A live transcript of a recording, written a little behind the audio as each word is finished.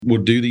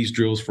we'll do these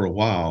drills for a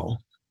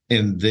while.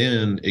 And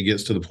then it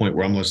gets to the point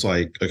where I'm just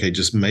like, okay,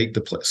 just make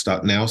the play.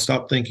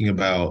 Stop thinking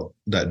about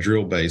that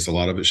drill base. A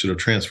lot of it should have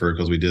transferred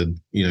because we did,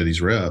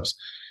 these reps.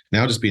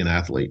 Now just be an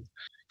athlete.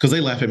 Because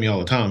they laugh at me all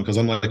the time because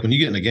I'm like, when you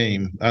get in a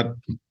game,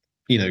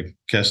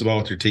 catch the ball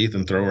with your teeth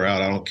and throw her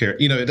out. I don't care.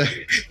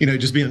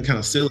 Just being kind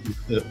of silly,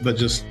 but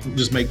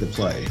just make the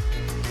play.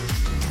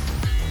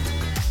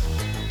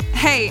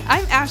 Hey,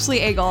 I'm Ashley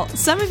Agel.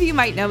 Some of you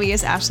might know me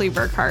as Ashley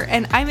Burkhart,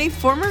 and I'm a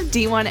former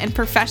D1 and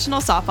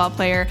professional softball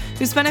player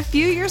who spent a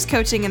few years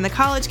coaching in the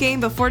college game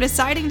before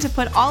deciding to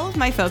put all of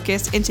my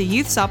focus into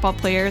youth softball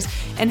players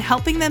and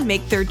helping them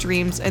make their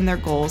dreams and their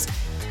goals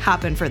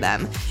happen for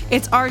them.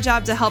 It's our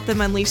job to help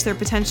them unleash their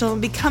potential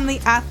and become the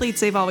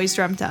athletes they've always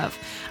dreamt of.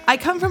 I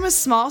come from a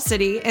small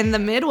city in the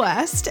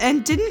Midwest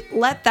and didn't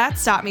let that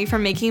stop me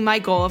from making my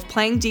goal of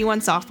playing D1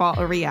 softball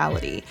a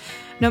reality.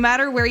 No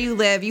matter where you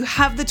live, you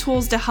have the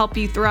tools to help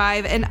you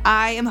thrive, and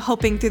I am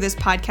hoping through this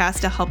podcast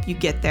to help you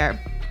get there.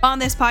 On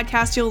this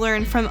podcast, you'll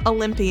learn from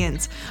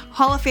Olympians,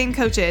 Hall of Fame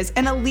coaches,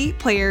 and elite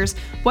players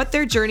what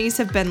their journeys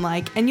have been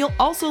like, and you'll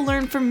also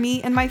learn from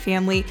me and my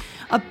family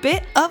a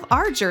bit of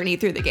our journey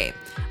through the game.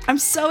 I'm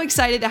so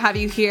excited to have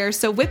you here,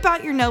 so whip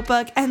out your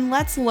notebook and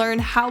let's learn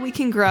how we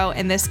can grow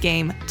in this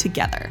game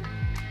together.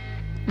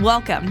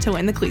 Welcome to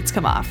When the Cleats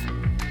Come Off.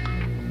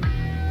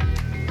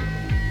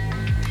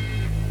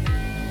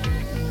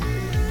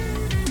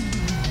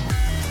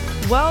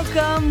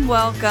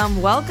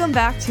 Welcome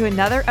back to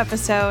another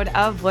episode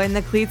of When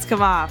the Cleats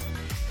Come Off.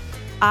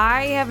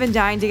 I have been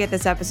dying to get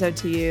this episode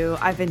to you.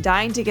 I've been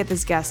dying to get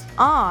this guest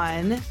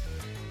on,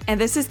 and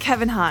this is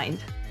Kevin Hinde.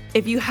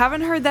 If you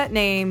haven't heard that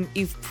name,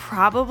 you've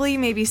probably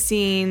maybe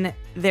seen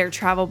their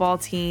travel ball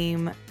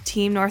team,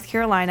 Team North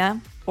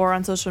Carolina, or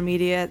on social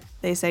media,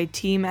 they say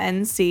Team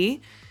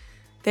NC.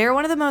 They're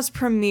one of the most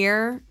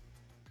premier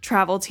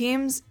travel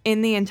teams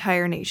in the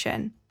entire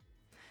nation.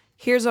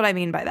 Here's what I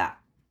mean by that.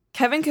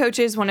 Kevin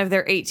coaches one of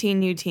their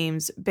 18 U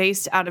teams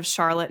based out of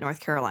Charlotte, North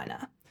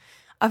Carolina.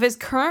 Of his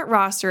current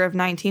roster of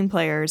 19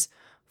 players,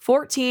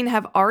 14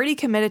 have already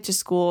committed to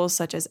schools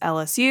such as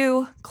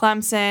LSU,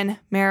 Clemson,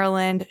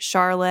 Maryland,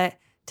 Charlotte,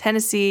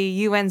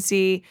 Tennessee,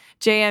 UNC,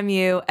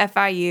 JMU,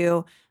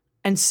 FIU,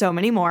 and so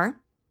many more.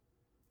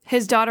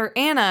 His daughter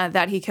Anna,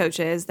 that he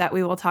coaches, that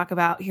we will talk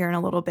about here in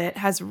a little bit,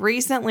 has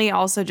recently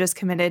also just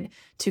committed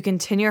to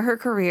continue her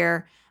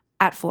career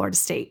at Florida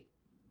State.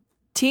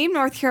 Team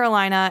North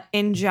Carolina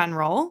in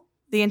general,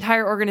 the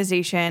entire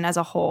organization as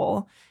a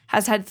whole,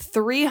 has had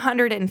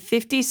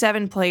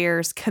 357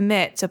 players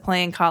commit to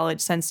playing college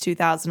since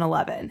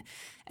 2011.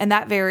 And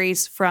that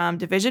varies from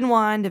Division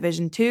I,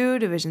 Division II,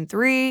 Division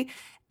III,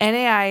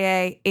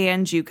 NAIA,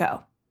 and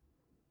JUCO.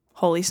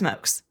 Holy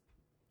smokes.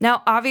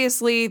 Now,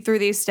 obviously, through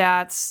these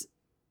stats,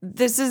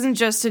 this isn't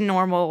just a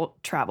normal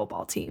travel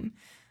ball team.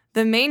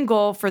 The main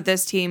goal for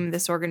this team,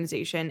 this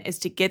organization, is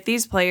to get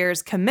these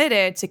players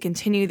committed to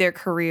continue their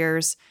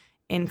careers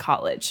in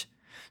college.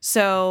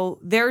 So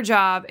their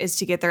job is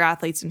to get their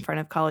athletes in front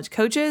of college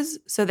coaches.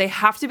 So they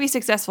have to be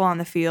successful on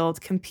the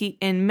field, compete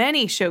in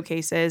many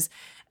showcases,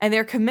 and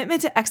their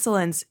commitment to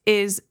excellence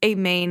is a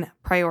main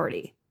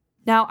priority.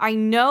 Now, I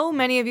know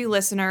many of you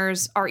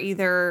listeners are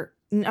either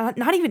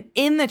not even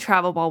in the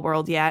travel ball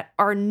world yet,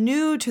 are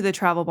new to the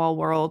travel ball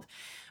world.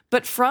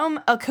 But from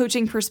a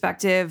coaching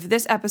perspective,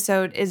 this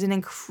episode is an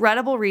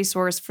incredible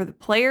resource for the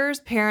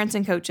players, parents,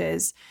 and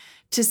coaches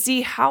to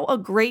see how a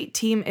great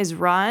team is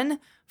run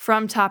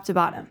from top to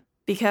bottom,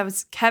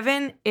 because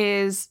Kevin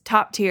is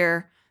top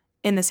tier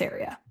in this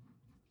area.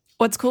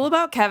 What's cool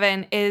about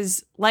Kevin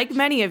is, like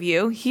many of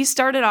you, he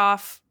started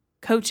off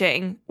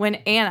coaching when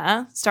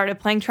Anna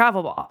started playing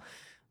travel ball,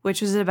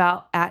 which was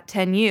about at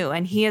 10U,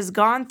 and he has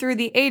gone through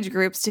the age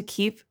groups to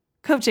keep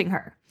coaching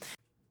her.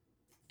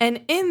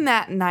 And in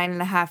that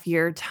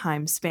 9.5-year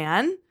time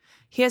span,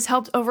 he has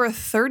helped over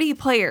 30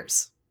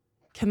 players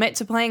commit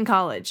to playing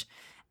college.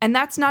 And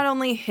that's not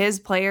only his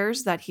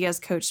players that he has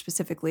coached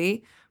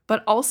specifically,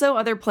 but also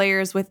other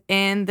players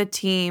within the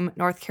Team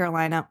North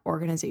Carolina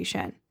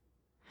organization.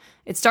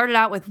 It started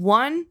out with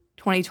one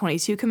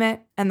 2022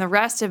 commit, and the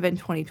rest have been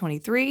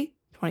 2023,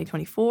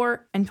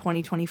 2024, and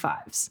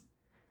 2025s.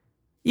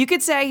 You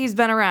could say he's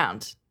been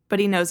around, but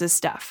he knows his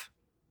stuff.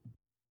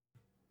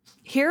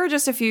 Here are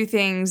just a few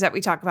things that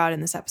we talk about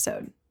in this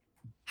episode.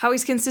 How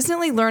he's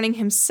consistently learning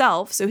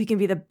himself so he can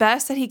be the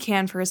best that he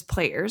can for his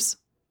players.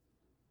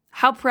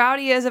 How proud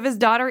he is of his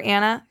daughter,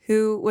 Anna,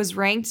 who was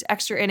ranked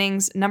extra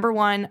innings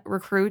 #1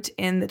 recruit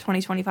in the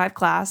 2025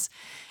 class,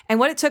 and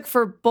what it took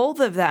for both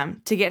of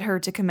them to get her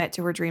to commit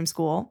to her dream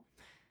school.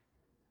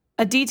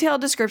 A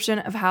detailed description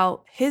of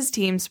how his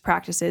team's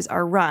practices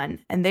are run,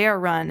 and they are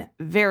run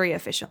very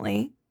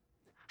efficiently.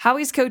 How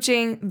he's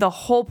coaching the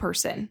whole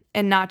person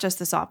and not just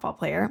the softball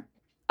player.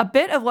 A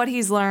bit of what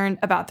he's learned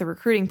about the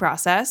recruiting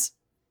process,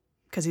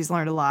 because he's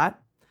learned a lot.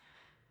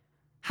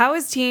 How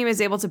his team is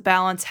able to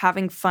balance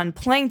having fun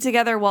playing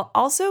together while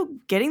also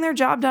getting their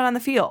job done on the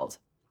field.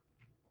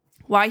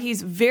 Why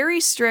he's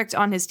very strict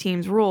on his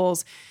team's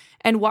rules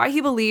and why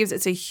he believes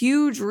it's a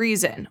huge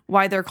reason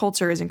why their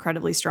culture is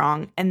incredibly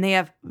strong and they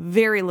have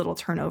very little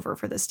turnover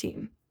for this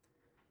team.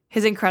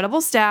 His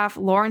incredible staff,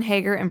 Lauren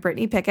Hager and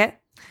Brittany Pickett,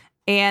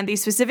 and the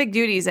specific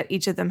duties that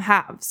each of them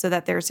have so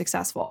that they're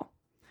successful.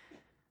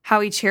 How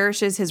he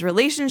cherishes his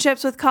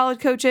relationships with college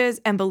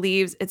coaches and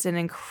believes it's an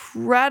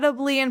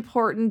incredibly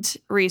important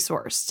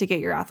resource to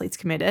get your athletes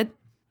committed.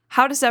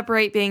 How to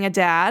separate being a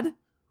dad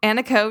and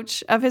a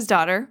coach of his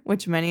daughter,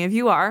 which many of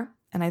you are,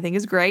 and I think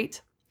is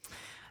great.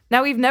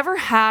 Now, we've never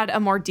had a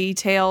more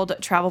detailed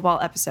travel ball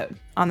episode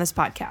on this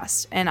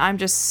podcast, and I'm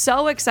just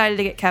so excited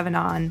to get Kevin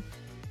on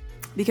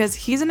because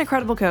he's an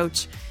incredible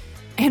coach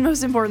and,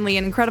 most importantly,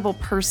 an incredible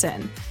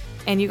person,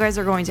 and you guys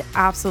are going to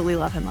absolutely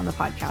love him on the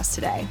podcast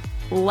today.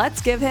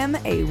 Let's give him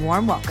a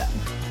warm welcome.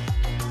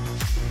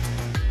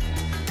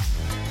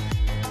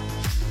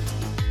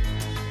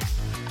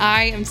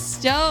 I am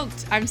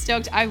stoked.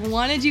 I've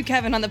wanted you,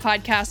 Kevin, on the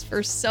podcast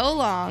for so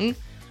long.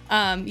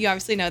 You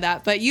obviously know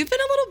that, but you've been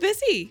a little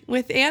busy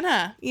with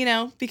Anna,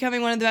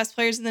 becoming one of the best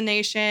players in the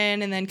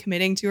nation and then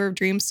committing to her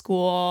dream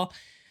school.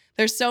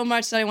 There's so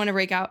much that I want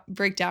to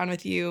break down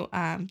with you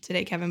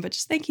today, Kevin, but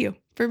just thank you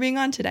for being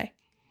on today.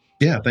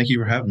 Yeah, thank you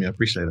for having me. I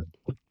appreciate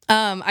it.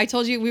 I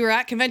told you we were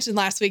at convention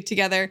last week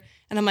together,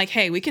 and I'm like,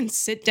 hey, we can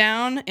sit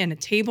down in a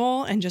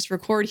table and just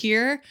record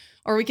here,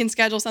 or we can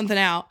schedule something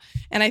out.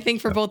 And I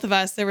think for both of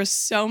us, there was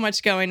so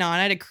much going on.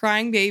 I had a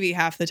crying baby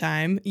half the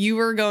time. You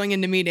were going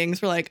into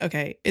meetings. We're like,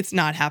 okay, it's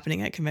not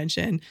happening at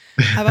convention.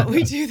 How about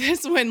we do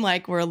this when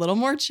we're a little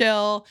more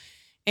chill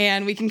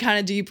and we can kind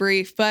of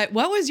debrief. But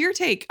what was your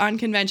take on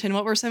convention?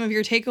 What were some of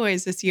your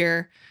takeaways this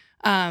year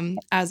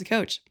as a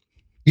coach?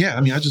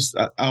 Yeah,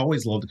 I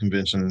always love the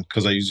convention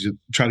because I usually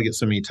try to get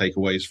so many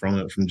takeaways from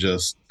it, from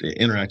just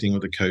interacting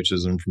with the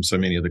coaches and from so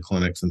many of the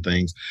clinics and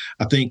things.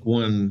 I think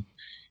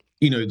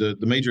the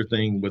major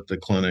thing with the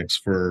clinics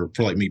for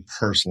like me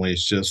personally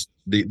is just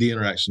the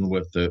interaction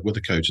with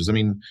the coaches.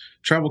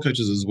 Travel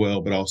coaches as well,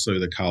 but also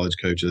the college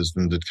coaches,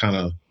 and to kind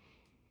of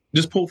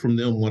just pull from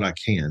them what I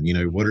can.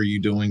 What are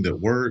you doing that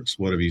works?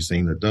 What have you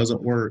seen that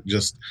doesn't work?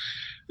 Just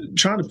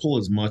trying to pull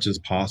as much as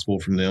possible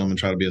from them and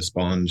try to be a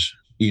sponge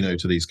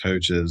to these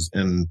coaches.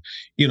 And,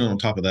 on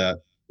top of that,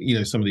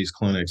 some of these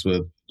clinics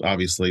with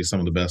obviously some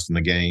of the best in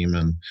the game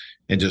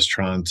and just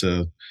trying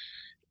to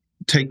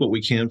take what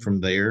we can from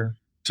there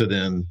to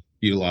then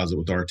utilize it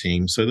with our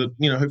team so that,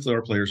 hopefully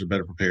our players are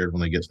better prepared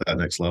when they get to that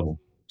next level.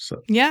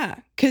 So, yeah,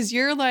 because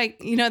you're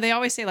they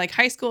always say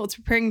high school, it's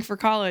preparing you for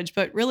college,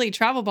 but really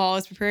travel ball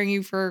is preparing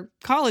you for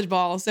college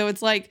ball. So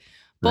it's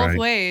both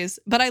ways.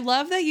 But I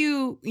love that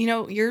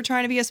you're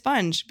trying to be a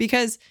sponge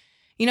because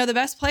the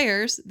best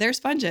players, they're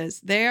sponges.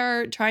 They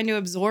are trying to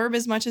absorb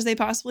as much as they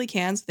possibly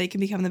can so they can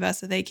become the best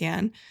that they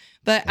can.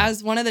 But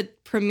as one of the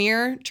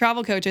premier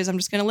travel coaches, I'm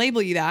just going to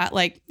label you that.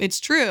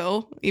 It's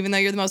true, even though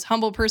you're the most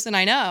humble person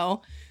I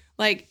know.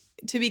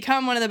 To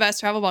become one of the best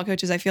travel ball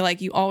coaches, I feel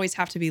like you always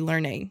have to be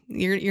learning.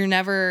 You're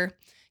never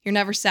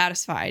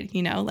satisfied.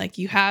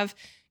 You have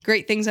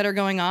great things that are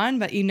going on,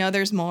 but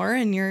there's more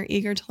and you're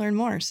eager to learn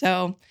more.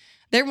 So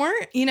there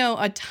weren't,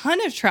 a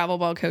ton of travel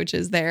ball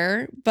coaches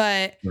there,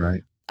 but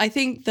right. I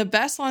think the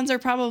best ones are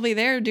probably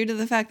there due to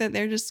the fact that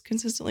they're just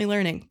consistently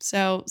learning.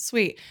 So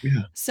sweet.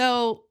 Yeah.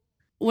 So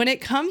when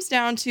it comes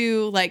down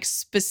to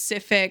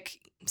specific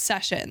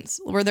sessions,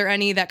 were there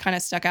any that kind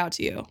of stuck out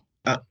to you?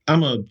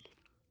 I'm a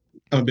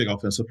big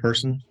offensive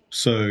person.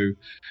 So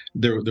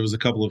there was a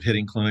couple of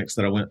hitting clinics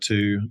that I went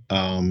to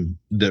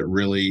that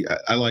really,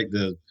 I like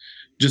to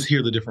just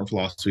hear the different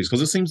philosophies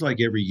because it seems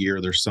like every year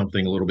there's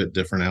something a little bit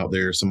different out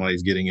there.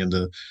 Somebody's getting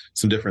into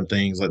some different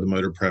things like the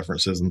motor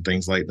preferences and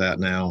things like that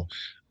now.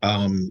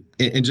 And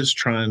just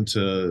trying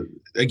to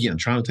take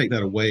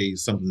that away,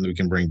 something that we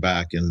can bring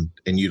back and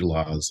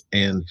utilize.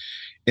 And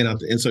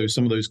so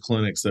some of those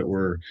clinics that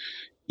were,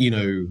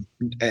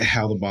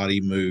 how the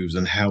body moves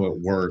and how it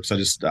works.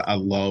 I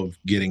love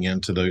getting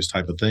into those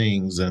type of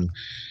things. And,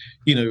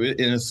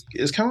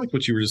 it's kind of like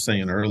what you were just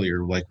saying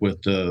earlier,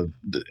 with the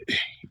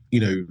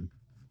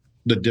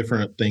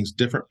different things,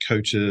 different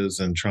coaches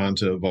and trying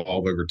to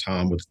evolve over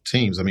time with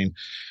teams.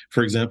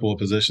 For example, a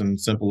position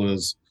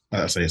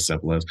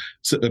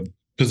a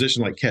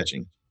position like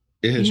catching,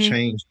 it has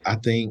changed. I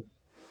think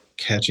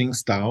catching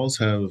styles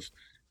have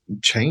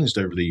changed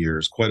over the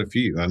years, quite a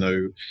few. I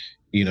know,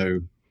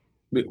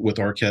 with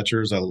our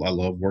catchers, I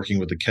love working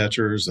with the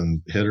catchers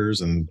and hitters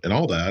and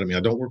all that. I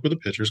don't work with the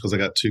pitchers because I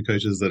got two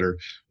coaches that are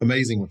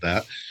amazing with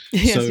that.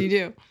 Yes, so, you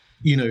do.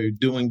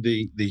 Doing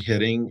the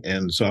hitting,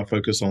 and so I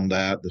focus on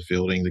that, the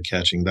fielding, the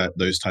catching,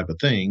 those type of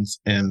things,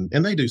 and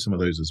they do some of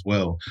those as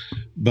well.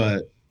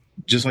 But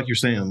just like you're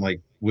saying,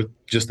 with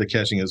just the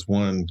catching is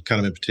one kind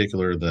of in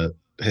particular that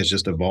has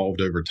just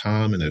evolved over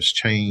time and has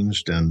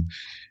changed, and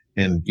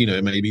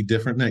it may be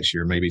different next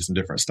year, maybe some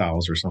different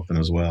styles or something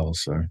as well.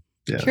 So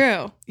yeah,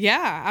 true,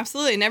 yeah,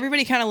 absolutely, and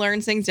everybody kind of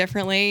learns things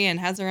differently and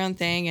has their own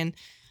thing, and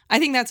I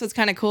think that's what's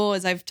kind of cool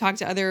is I've talked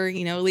to other,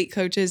 elite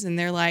coaches and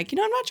they're like, I'm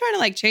not trying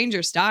to change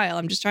your style.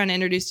 I'm just trying to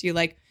introduce you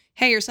hey,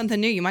 here's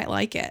something new. You might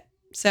like it.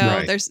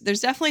 So there's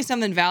definitely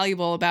something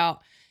valuable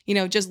about,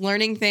 just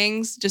learning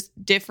things, just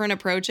different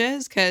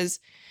approaches. Cause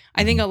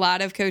I think a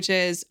lot of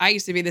coaches, I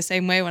used to be the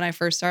same way when I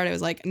first started. It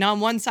was like, no, I'm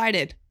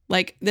one-sided.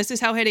 Like, this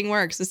is how hitting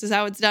works. This is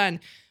how it's done.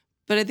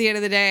 But at the end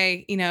of the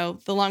day,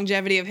 the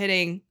longevity of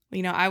hitting,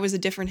 I was a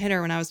different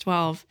hitter when I was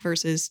 12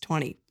 versus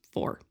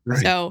 24. Right.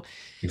 So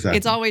Exactly.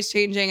 it's always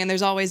changing, and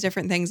there's always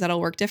different things that'll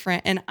work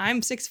different. And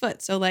I'm 6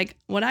 foot. So like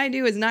what I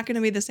do is not going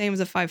to be the same as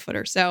a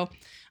 5-footer. So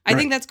I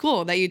think that's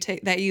cool that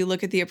you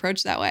look at the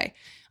approach that way.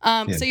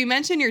 So you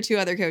mentioned your 2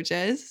 other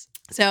coaches.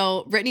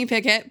 So Brittany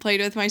Pickett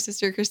played with my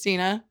sister,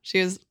 Christina.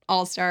 She was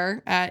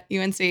all-star at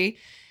UNC.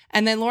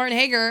 And then Lauren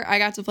Hager, I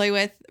got to play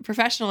with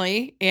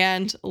professionally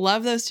and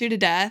love those 2 to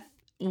death.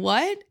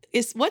 What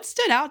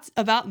stood out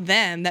about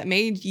them that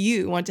made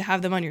you want to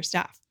have them on your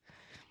staff?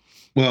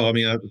 Well, I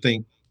mean, I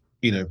think,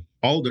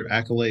 all their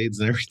accolades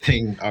and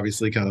everything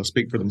obviously kind of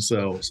speak for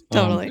themselves.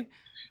 Totally.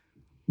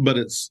 But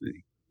it's,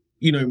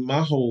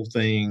 my whole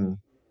thing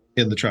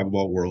in the travel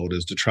ball world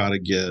is to try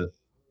to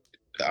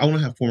I want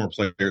to have former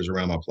players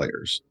around my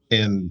players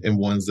and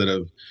ones that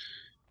have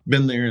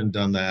been there and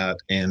done that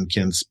and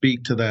can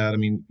speak to that. I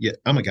mean, yeah,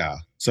 I'm a guy,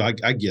 so I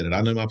get it.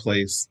 I know my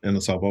place in the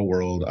softball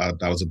world.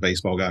 I was a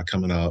baseball guy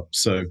coming up.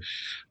 So,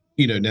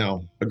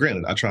 now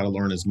granted, I try to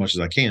learn as much as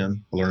I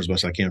can. I learn as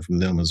much as I can from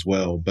them as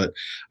well. But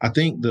I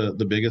think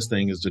the biggest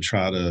thing is to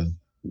try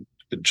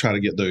to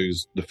get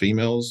the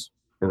females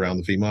around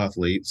the female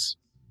athletes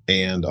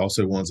and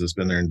also ones that's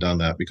been there and done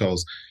that,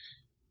 because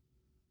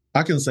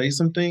I can say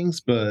some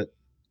things, but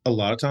a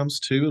lot of times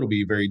too, it'll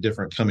be very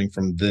different coming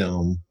from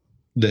them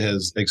that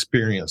has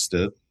experienced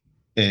it.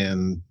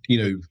 And,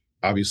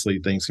 obviously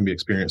things can be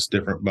experienced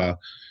different by,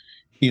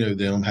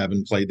 them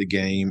having played the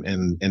game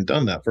and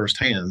done that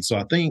firsthand. So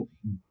I think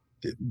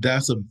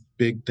that's a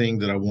big thing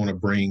that I want to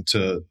bring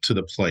to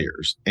the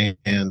players. And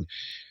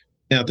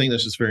I think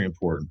that's just very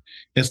important.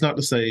 It's not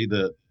to say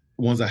that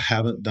ones that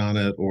haven't done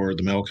it or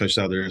the male coach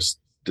out there,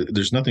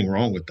 there's nothing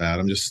wrong with that.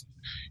 I'm just,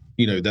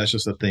 that's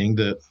just a thing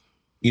that,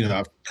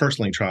 I've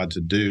personally tried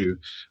to do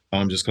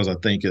just because I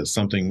think it's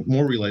something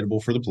more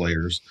relatable for the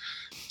players.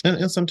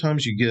 And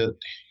sometimes you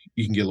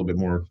can get a little bit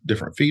more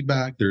different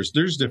feedback. There's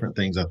different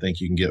things I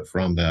think you can get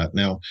from that.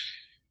 Now,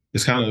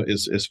 it's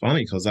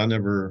funny because I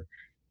never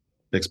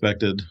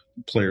expected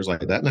players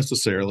like that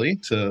necessarily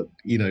to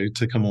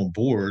come on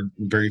board.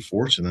 Very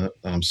fortunate.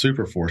 I'm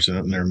super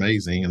fortunate, and they're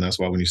amazing. And that's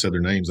why when you said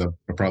their names, I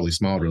probably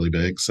smiled really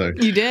big. So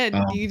you did,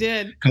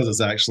 because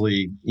it's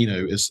actually,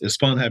 it's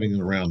fun having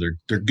them around.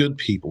 They're good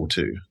people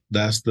too.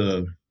 That's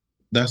the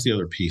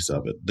other piece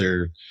of it.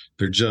 They're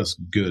just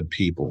good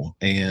people.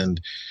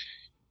 And,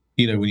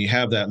 when you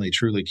have that and they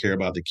truly care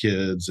about the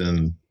kids,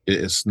 and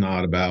it's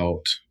not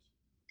about,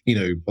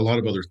 a lot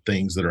of other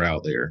things that are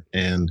out there.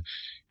 And,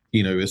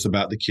 it's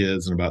about the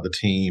kids and about the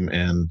team.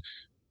 And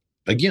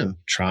again,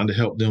 trying to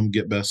help them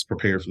get best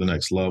prepared for the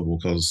next level,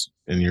 because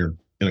you're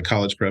in a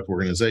college prep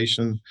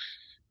organization,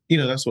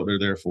 that's what they're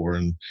there for.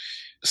 And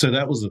so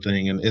that was the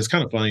thing. And it's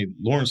kind of funny.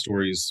 Lauren's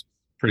story is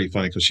pretty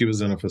funny because she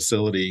was in a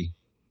facility,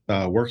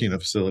 working in a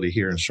facility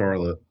here in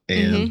Charlotte.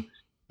 And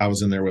I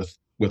was in there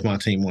with my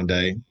team one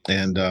day,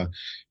 and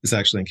it's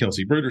actually in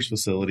Kelsey Bruder's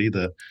facility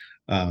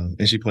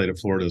and she played at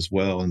Florida as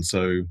well. And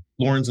so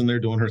Lauren's in there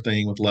doing her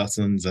thing with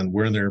lessons, and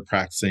we're in there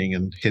practicing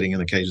and hitting in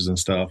the cages and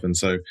stuff. And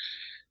so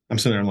I'm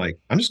sitting there, I'm like,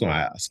 I'm just going to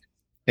ask.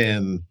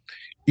 And,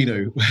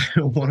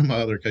 one of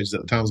my other coaches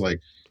at the time was like,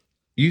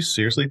 you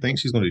seriously think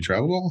she's going to do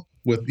travel ball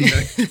with,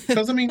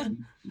 because I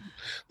mean,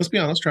 let's be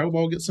honest, travel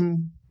ball gets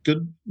some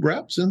good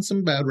reps and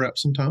some bad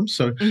reps sometimes.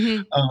 So,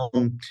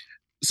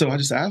 so I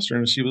just asked her,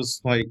 and she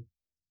was like,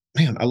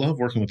 man, I love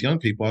working with young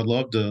people. I'd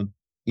love to,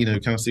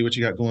 kind of see what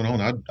you got going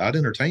on. I'd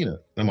entertain it.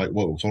 I'm like,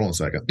 whoa, hold on a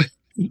second.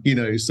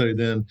 So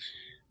then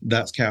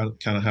that's kind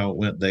of how it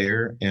went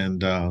there.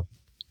 And,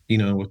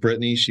 with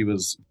Brittany, she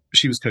was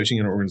coaching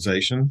an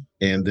organization,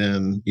 and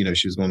then,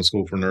 she was going to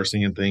school for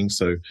nursing and things.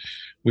 So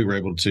we were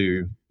able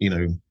to,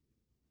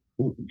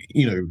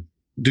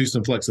 do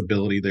some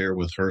flexibility there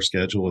with her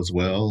schedule as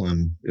well.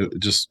 And it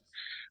just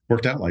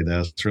worked out like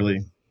that. It's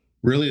really,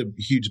 really a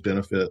huge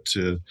benefit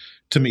to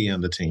me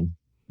and the team.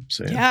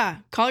 So, yeah,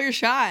 call your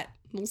shot.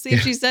 We'll see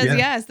if she says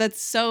yes. That's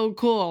so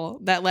cool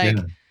that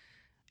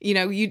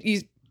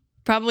you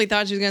probably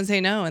thought she was going to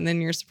say no, and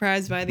then you're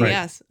surprised by the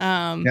yes.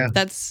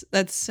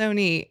 That's so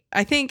neat.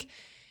 I think,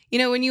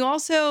 when you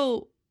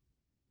also,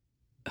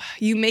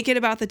 you make it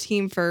about the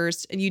team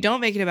first and you don't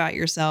make it about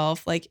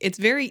yourself, like it's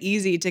very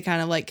easy to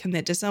kind of like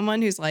commit to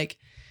someone who's like,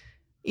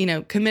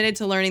 committed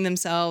to learning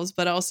themselves,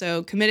 but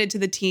also committed to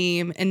the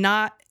team and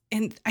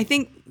I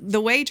think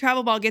the way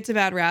travel ball gets a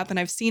bad rap, and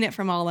I've seen it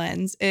from all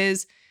ends,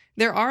 is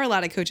there are a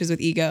lot of coaches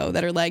with ego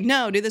that are like,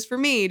 no, do this for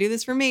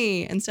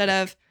me, instead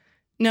of,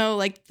 no,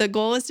 like the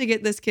goal is to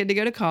get this kid to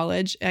go to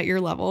college at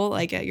your level,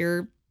 like at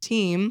your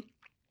team,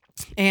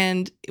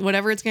 and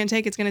whatever it's going to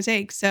take, it's going to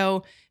take.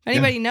 So if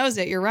anybody knows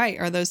it, you're right,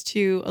 are those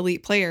 2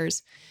 elite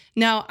players.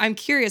 Now, I'm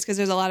curious because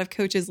there's a lot of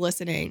coaches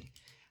listening.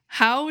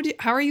 How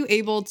are you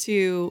able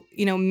to,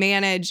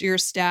 manage your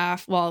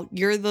staff? Well,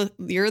 you're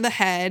the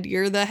head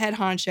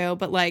honcho,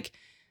 but like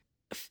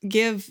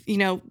give,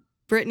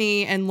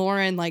 Brittany and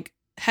Lauren like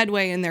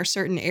headway in their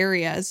certain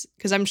areas?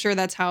 Because I'm sure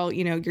that's how,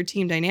 you know, your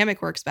team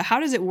dynamic works. But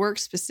how does it work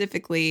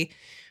specifically?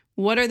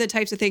 What are the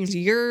types of things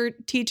you're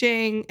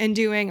teaching and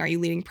doing? Are you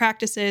leading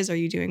practices? Are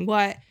you doing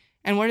what?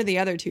 And what are the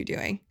other two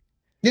doing?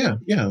 Yeah.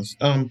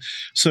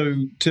 So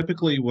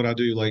typically what I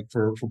do like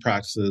for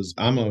practices,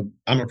 I'm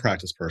a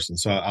practice person.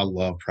 So I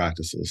love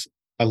practices.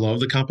 I love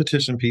the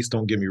competition piece,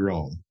 don't get me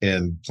wrong,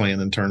 and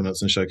playing in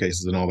tournaments and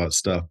showcases and all that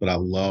stuff, but I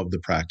love the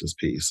practice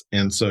piece.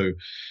 And so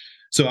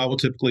I will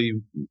typically,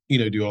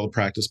 do all the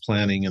practice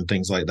planning and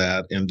things like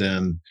that. And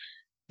then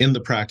in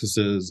the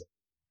practices,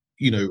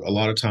 a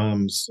lot of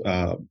times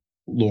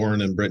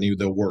Lauren and Brittany,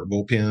 they'll work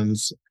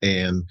bullpens,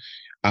 and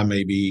I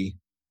may be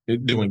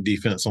doing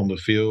defense on the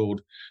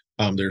field.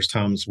 There's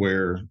times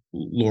where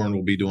Lauren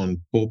will be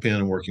doing bullpen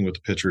and working with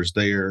the pitchers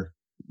there.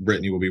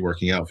 Brittany will be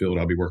working outfield.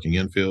 I'll be working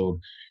infield.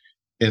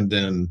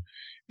 And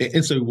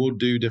so we'll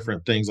do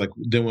different things. Like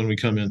then when we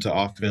come into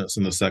offense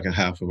in the second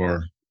half of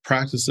our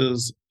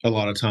practices, a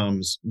lot of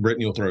times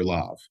Brittany will throw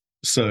live.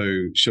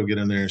 So she'll get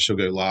in there and she'll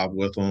go live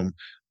with them.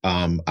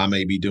 I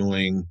may be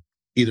doing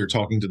either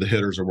talking to the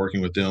hitters or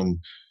working with them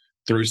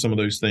through some of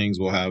those things.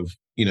 We'll have,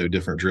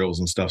 different drills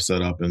and stuff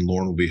set up, and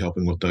Lauren will be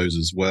helping with those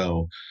as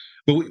well.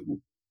 But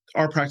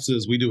our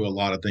practices, we do a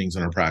lot of things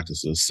in our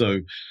practices. So,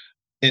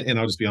 and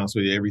I'll just be honest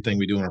with you, everything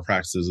we do in our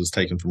practices is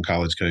taken from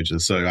college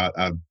coaches. So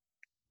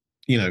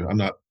I'm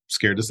not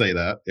scared to say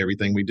that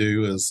everything we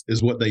do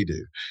is what they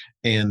do.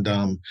 And,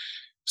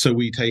 so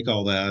we take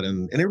all that,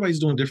 and everybody's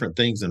doing different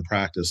things in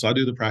practice. So I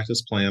do the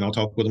practice plan. I'll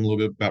talk with them a little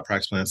bit about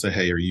practice plan and say,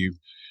 hey, are you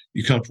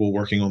comfortable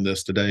working on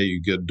this today? Are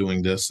you good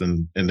doing this?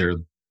 And they're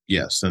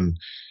yes. And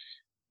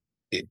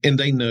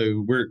they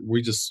know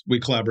we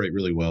collaborate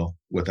really well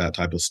with that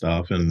type of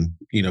stuff. And,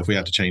 if we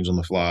have to change on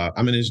the fly,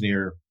 I'm an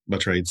engineer by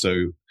trade,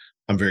 so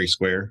I'm very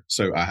square.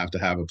 So I have to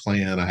have a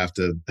plan. I have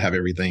to have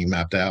everything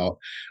mapped out.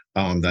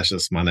 That's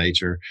just my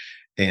nature.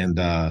 And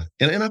I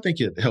think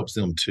it helps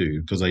them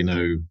too, because they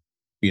know,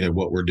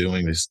 what we're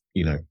doing is,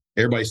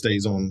 everybody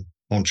stays on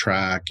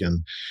track,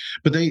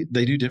 but they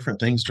do different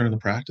things during the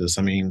practice.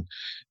 I mean,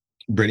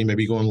 Brittany may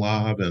be going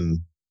live and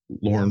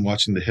Lauren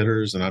watching the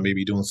hitters, and I may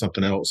be doing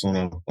something else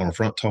on a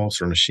front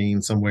toss or a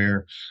machine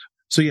somewhere.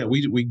 So yeah,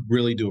 we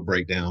really do a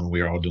breakdown.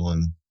 We're all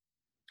doing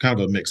kind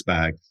of a mixed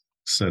bag.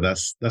 So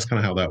that's kind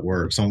of how that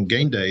works. On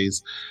game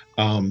days,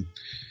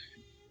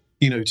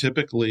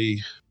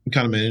 typically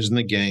kind of managing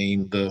the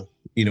game,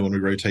 when we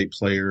rotate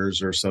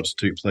players or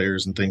substitute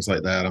players and things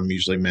like that, I'm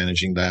usually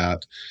managing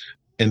that.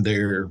 And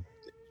they're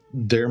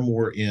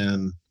more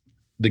in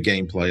the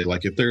gameplay.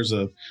 Like if there's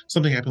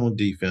something happened with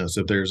defense,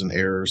 if there's an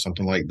error or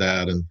something like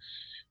that, and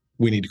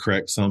we need to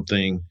correct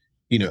something,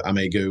 I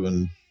may go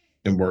and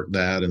work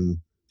that, and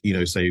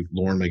say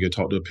Lauren may go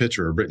talk to a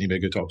pitcher, or Brittany may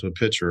go talk to a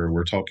pitcher. Or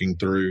we're talking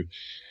through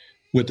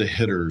with the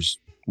hitters.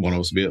 One of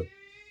us will be at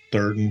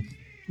third and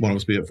one of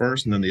us will be at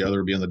first, and then the other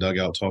will be in the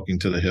dugout talking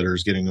to the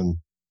hitters, getting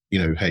them,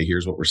 hey,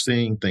 here's what we're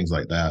seeing, things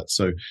like that.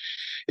 So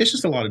it's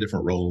just a lot of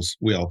different roles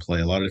we all play,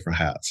 a lot of different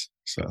hats.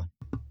 So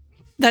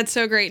that's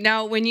so great.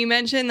 Now, when you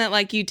mentioned that,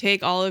 like, you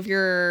take all of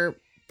your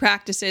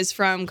practices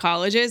from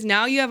colleges,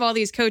 now you have all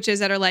these coaches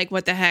that are like,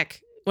 what the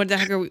heck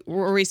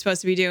are we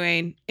supposed to be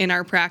doing in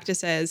our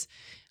practices?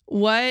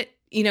 What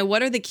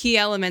are the key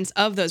elements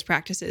of those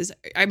practices?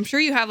 I'm sure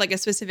you have like a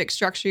specific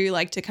structure you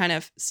like to kind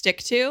of stick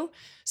to.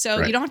 So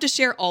right. You don't have to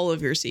share all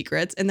of your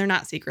secrets, and they're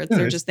not secrets. No,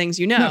 they're just things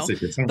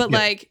Secrets, but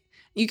like,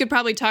 you could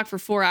probably talk for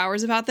 4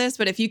 hours about this,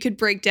 but if you could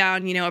break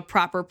down, a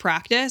proper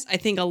practice, I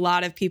think a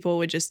lot of people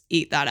would just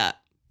eat that up.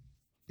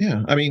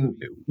 Yeah. I mean,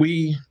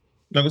 I'm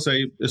going to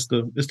say it's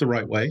the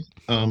right way.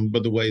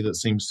 But the way that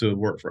seems to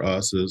work for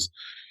us is,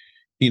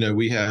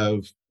 we have,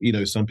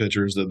 some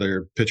pitchers that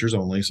they're pitchers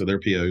only, so they're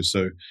POs.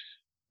 So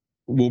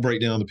we'll break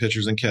down the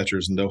pitchers and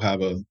catchers, and they'll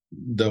have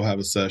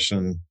a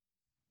session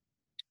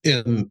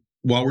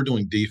while we're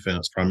doing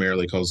defense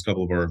primarily, because a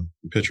couple of our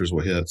pitchers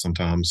will hit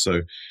sometimes.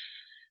 So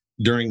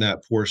during that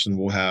portion,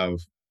 we'll have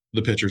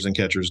the pitchers and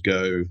catchers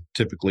go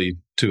typically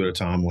 2 at a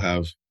time. We'll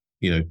have,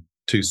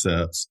 2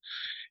 sets.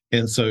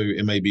 And so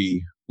it may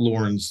be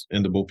Lauren's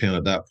in the bullpen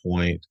at that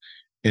point,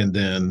 and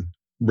then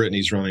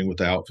Brittany's running with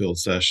the outfield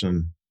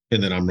session,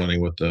 and then I'm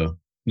running with the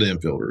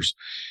infielders.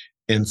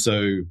 And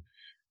so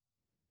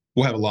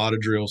we'll have a lot of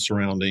drills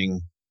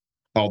surrounding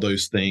all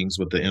those things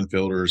with the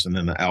infielders and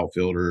then the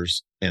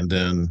outfielders. And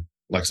then,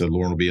 like I said,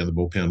 Lauren will be in the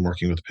bullpen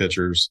working with the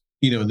pitchers,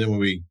 and then when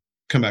we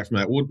come back from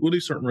that, we'll do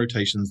certain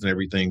rotations and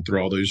everything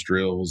through all those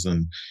drills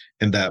and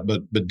that.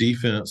 But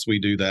defense, we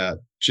do that.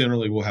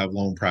 Generally, we'll have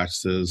long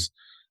practices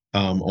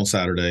on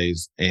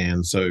Saturdays.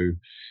 And so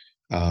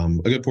a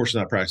good portion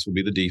of that practice will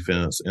be the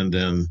defense. And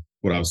then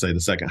what I would say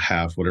the second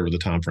half, whatever the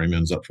time frame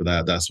ends up for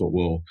that, that's what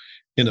we'll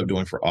end up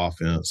doing for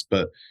offense.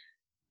 But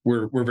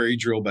we're very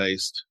drill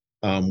based.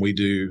 We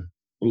do,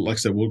 like I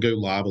said, we'll go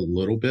live a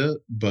little bit,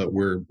 but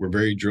we're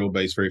very drill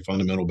based, very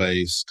fundamental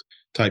based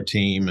type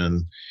team.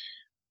 And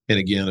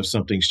again, if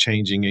something's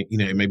changing,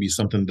 it may be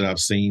something that I've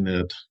seen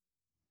at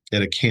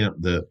a camp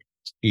that,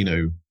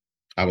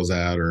 I was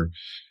at, or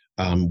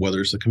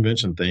whether it's a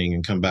convention thing,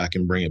 and come back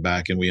and bring it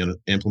back, and we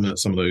implement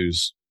some of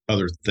those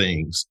other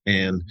things.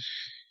 And,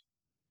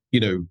 you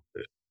know,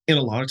 and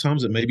a lot of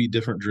times it may be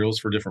different drills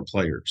for different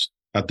players.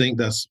 I think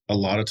that's a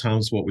lot of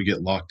times what we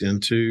get locked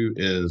into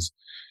is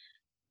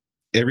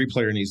every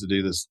player needs to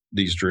do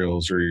these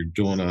drills, or you're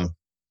doing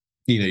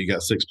you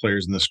got 6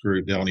 players in this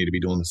group. They all need to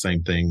be doing the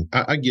same thing.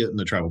 I get in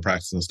the travel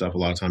practice and stuff. A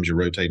lot of times you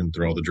rotate them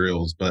through all the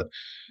drills, but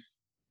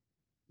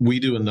we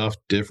do enough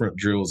different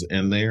drills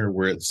in there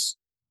where it's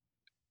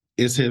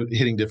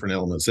hitting different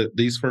elements.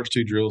 These first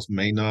 2 drills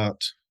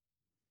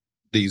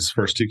these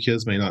first 2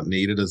 kids may not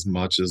need it as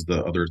much as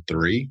the other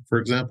 3, for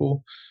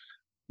example,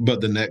 but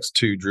the next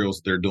 2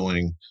 drills they're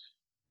doing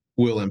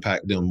will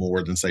impact them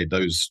more than, say,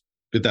 those,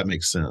 if that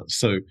makes sense.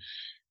 So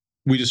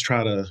we just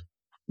try to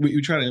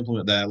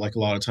implement that. Like a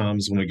lot of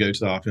times when we go to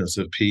the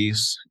offensive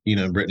piece,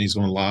 Brittany's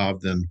going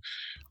live, then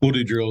we'll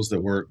do drills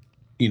that work,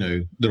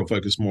 that'll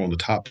focus more on the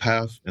top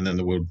half, and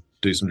then we'll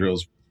do some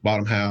drills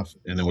bottom half,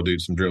 and then we'll do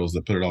some drills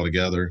that put it all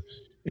together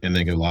and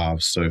then go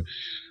live. So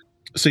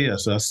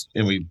yes,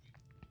 and we,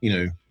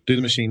 do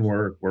the machine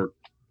work,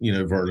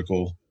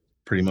 vertical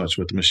pretty much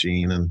with the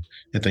machine and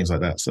things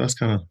like that. So that's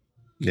kind of,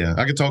 yeah,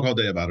 I could talk all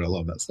day about it. I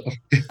love that stuff.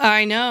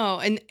 I know.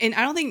 And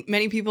I don't think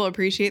many people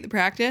appreciate the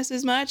practice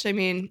as much. I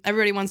mean,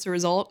 everybody wants the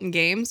result in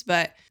games,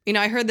 but,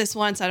 I heard this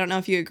once. I don't know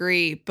if you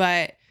agree,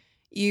 but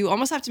you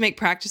almost have to make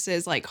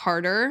practices like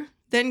harder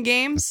than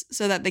games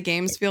so that the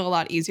games feel a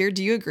lot easier.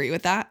 Do you agree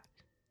with that?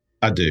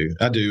 I do.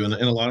 And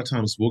a lot of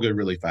times we'll go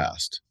really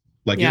fast.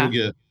 Like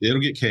it'll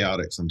get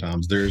chaotic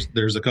sometimes.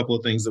 There's a couple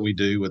of things that we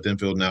do with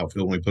infield and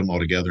outfield when we put them all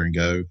together and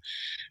go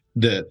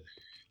that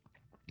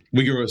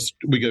we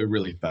go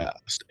really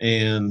fast.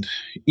 And,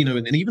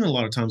 and even a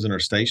lot of times in our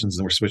stations,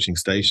 and we're switching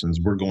stations,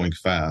 we're going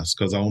fast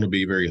because I want to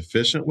be very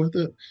efficient with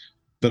it.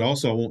 But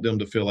also I want them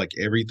to feel like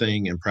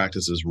everything in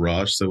practice is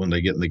rushed. So when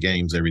they get in the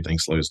games, everything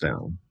slows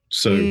down.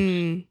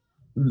 So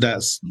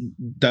that's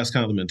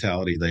kind of the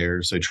mentality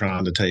there. So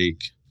trying to take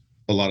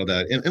a lot of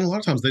that. And a lot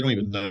of times they don't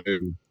even know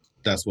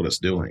that's what it's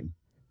doing.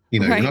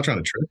 Right. You're not trying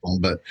to trick them,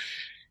 but,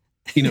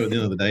 at the end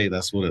of the day,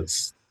 that's what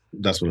it's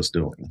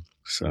doing.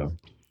 So.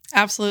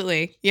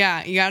 Absolutely.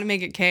 Yeah. You got to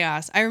make it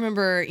chaos. I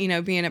remember,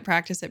 being at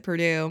practice at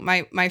Purdue,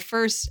 my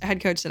first head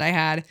coach that I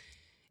had,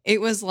 it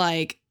was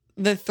like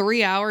the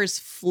 3 hours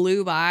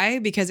flew by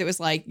because it was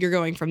like, you're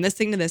going from this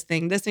thing to this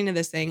thing, this thing to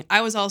this thing.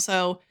 I was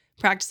also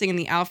practicing in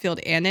the outfield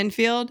and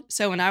infield.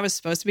 So when I was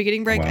supposed to be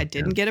getting a break, I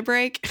didn't get a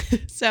break.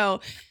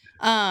 So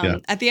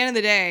at the end of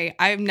the day,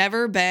 I've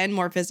never been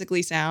more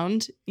physically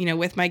sound,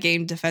 with my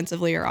game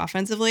defensively or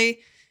offensively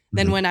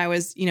than when I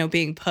was,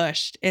 being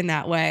pushed in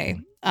that way.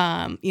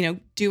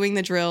 Doing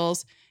the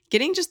drills,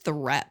 getting just the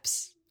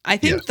reps. I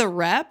think the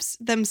reps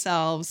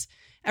themselves,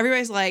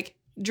 everybody's like,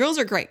 drills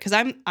are great because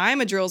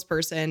I'm a drills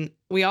person.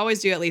 We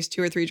always do at least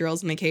 2 or 3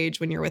 drills in the cage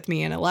when you're with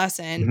me in a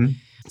lesson.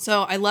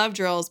 So I love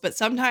drills, but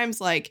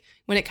sometimes like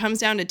when it comes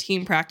down to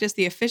team practice,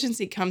 the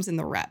efficiency comes in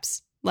the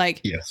reps.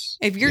 Like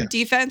if your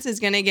defense is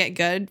going to get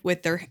good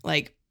with their,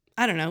 like,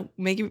 I don't know,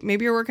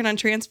 maybe you're working on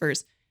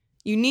transfers.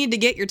 You need to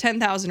get your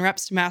 10,000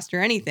 reps to master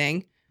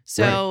anything.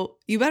 So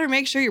you better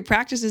make sure your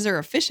practices are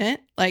efficient.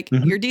 Like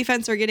your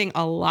defense are getting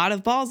a lot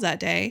of balls that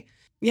day.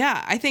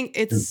 Yeah, I think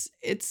it's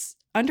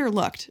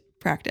underlooked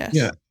practice.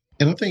 Yeah.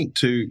 And I think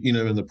too,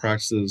 in the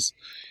practices,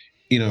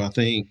 I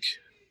think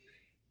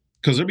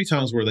because there'll be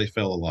times where they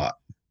fail a lot,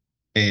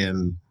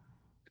 and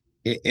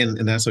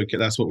that's okay.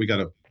 That's what we got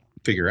to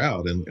figure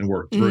out and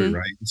work through.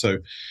 Right. And so,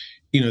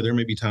 there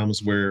may be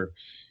times where,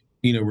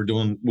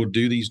 we'll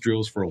do these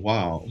drills for a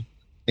while,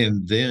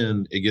 and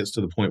then it gets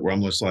to the point where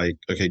I'm just like,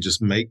 okay,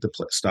 just make the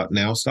play.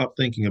 Stop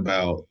thinking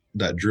about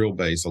that drill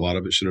base. A lot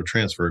of it should have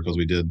transferred because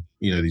we did,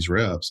 these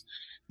reps.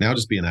 Now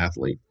just be an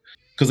athlete.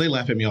 Because they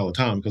laugh at me all the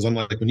time because I'm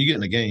like, when you get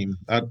in a game,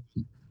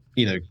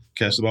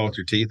 catch the ball with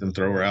your teeth and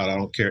throw her out. I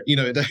don't care.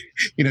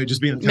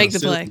 Just being make the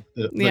play.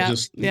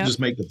 Just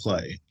make the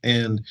play.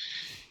 And,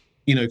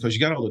 because you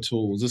got all the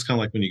tools. It's kind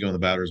of like when you go in the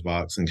batter's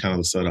box and kind of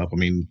the setup. I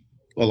mean,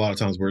 a lot of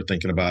times we're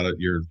thinking about it.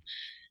 You're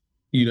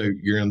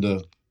in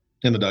the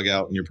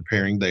dugout and you're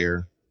preparing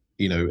there,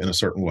 in a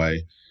certain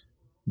way.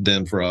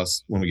 Then for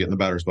us, when we get in the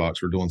batter's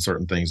box, we're doing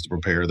certain things to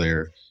prepare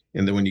there.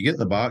 And then when you get in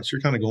the box,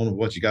 you're kind of going with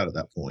what you got at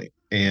that point.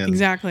 And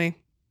exactly.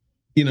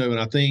 And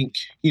I think,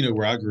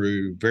 where I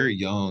grew very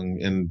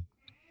young and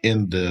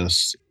in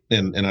this,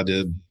 and I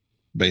did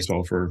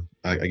baseball for,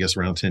 I guess,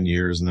 around 10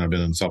 years, and I've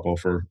been in softball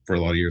for a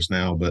lot of years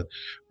now. But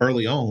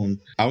early on,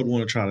 I would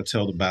want to try to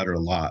tell the batter a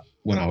lot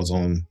when I was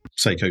on,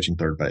 say, coaching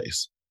third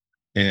base.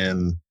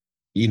 And,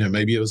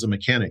 maybe it was a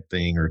mechanic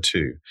thing or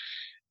two.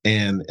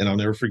 And I'll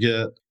never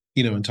forget,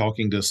 in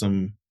talking to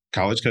some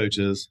college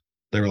coaches,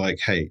 they were like,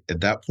 hey, at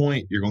that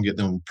point, you're going to get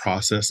them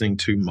processing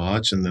too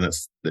much. And then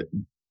there's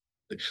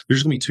going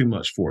to be too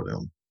much for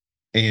them.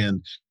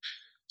 And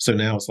so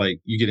now it's like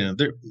you get in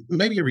there,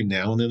 maybe every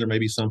now and then there may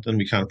be something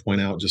we kind of point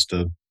out just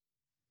to,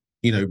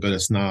 but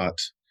it's not,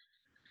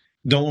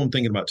 don't want them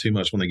thinking about too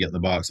much when they get in the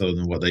box other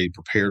than what they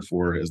prepared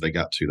for as they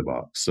got to the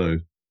box. So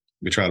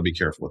we try to be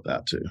careful with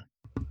that too.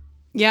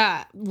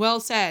 Yeah, well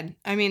said.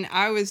 I mean,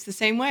 I was the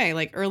same way.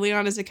 Like early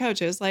on as a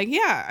coach, I was like,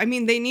 yeah, I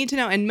mean, they need to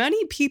know. And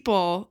many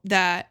people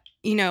that,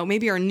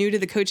 maybe are new to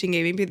the coaching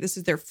game, maybe this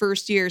is their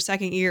first year,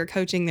 second year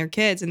coaching their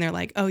kids, and they're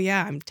like, oh,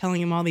 yeah, I'm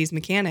telling them all these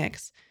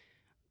mechanics.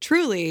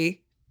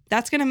 Truly,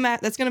 that's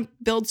gonna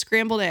build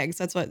scrambled eggs.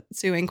 That's what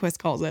Sue Enquist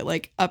calls it,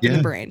 like up in the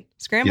Yeah. brain.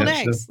 Scrambled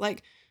Yeah. So, eggs.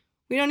 Like,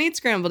 we don't need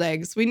scrambled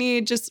eggs. We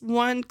need just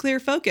one clear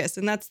focus,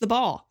 and that's the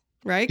ball,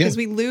 right? yeah, Because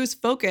we lose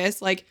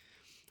focus. Like,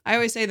 I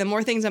always say, the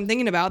more things I'm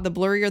thinking about, the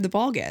blurrier the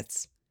ball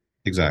gets.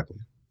 exactly.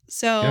 Yeah.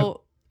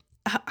 So,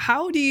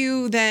 how do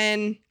you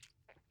then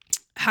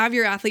have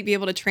your athlete be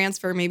able to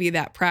transfer maybe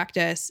that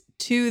practice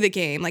to the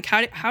game? Like,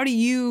 how do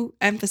you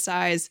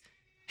emphasize,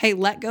 hey,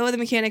 let go of the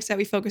mechanics that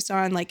we focused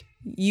on? Like,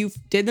 you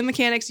did the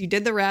mechanics, you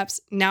did the reps,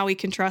 now we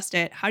can trust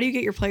it. How do you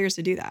get your players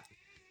to do that?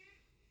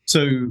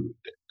 So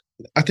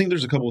I think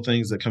there's a couple of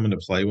things that come into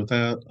play with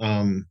that.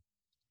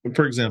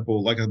 For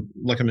example, like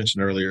I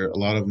mentioned earlier, a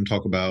lot of them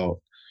talk about,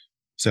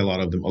 say a lot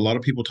of them, a lot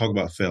of people talk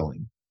about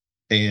failing.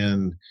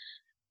 And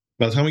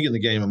by the time we get in the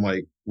game, I'm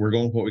like, we're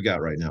going with what we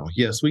got right now.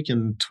 Yes, we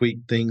can tweak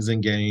things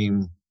in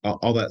game,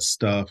 all that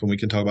stuff, and we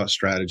can talk about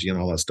strategy and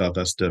all that stuff.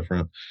 That's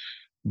different.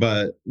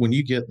 But when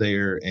you get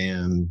there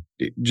and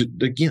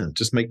again,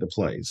 just make the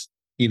plays,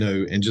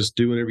 and just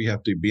do whatever you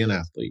have to, be an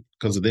athlete.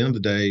 Because at the end of the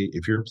day,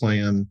 if you're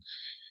playing,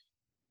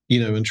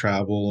 in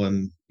travel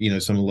and,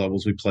 some of the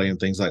levels we play and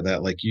things like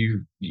that, like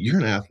you're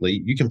an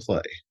athlete, you can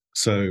play.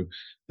 So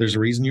there's a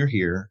reason you're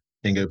here,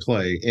 and go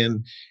play.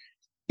 And,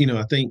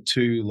 I think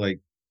too, like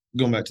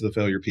going back to the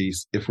failure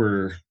piece,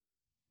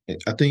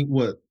 I think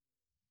what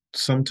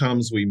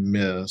sometimes we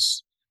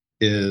miss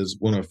is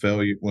when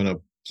a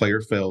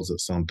player fails at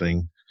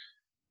something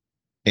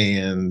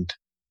and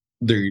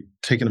they're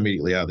taken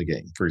immediately out of the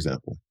game, for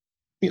example.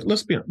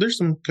 Let's be honest, there's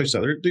some coaches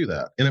out there that do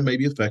that, and it may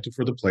be effective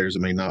for the players.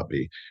 It may not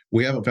be.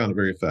 We haven't found it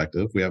very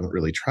effective. We haven't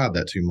really tried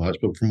that too much,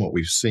 but from what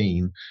we've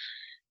seen.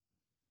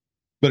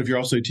 But if you're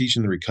also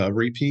teaching the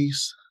recovery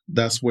piece,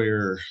 that's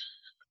where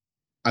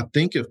I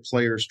think if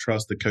players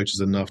trust the coaches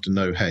enough to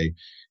know, hey,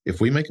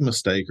 if we make a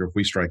mistake or if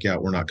we strike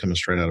out, we're not coming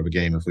straight out of a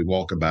game. If we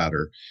walk a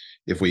batter,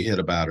 if we hit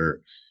a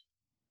batter,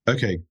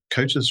 okay,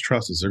 coaches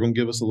trust us. They're going to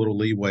give us a little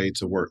leeway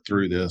to work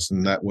through this,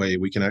 and that way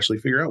we can actually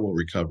figure out what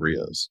recovery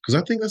is.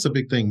 Because I think that's a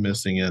big thing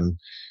missing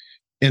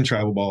in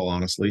travel ball.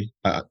 Honestly,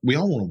 we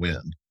all want to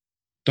win.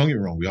 Don't get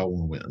me wrong, we all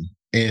want to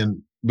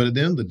win. But at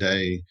the end of the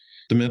day,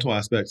 the mental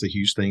aspect's a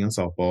huge thing in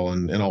softball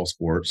and in all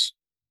sports.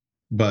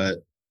 But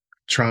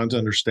trying to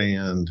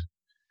understand,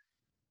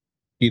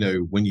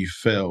 when you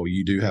fail,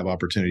 you do have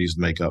opportunities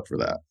to make up for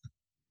that.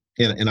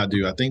 And I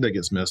do. I think that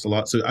gets missed a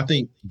lot. So I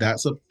think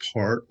that's a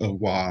part of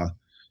why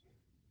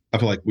I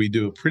feel like we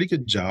do a pretty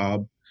good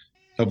job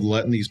of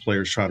letting these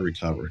players try to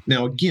recover.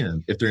 Now,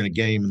 again, if they're in a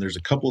game and there's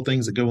a couple of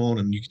things that go on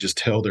and you can just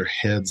tell their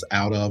heads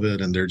out of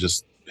it and they're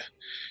just,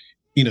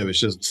 it's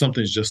just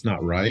something's just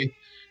not right.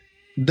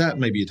 That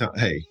may be a time,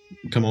 hey,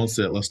 come on,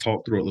 sit, let's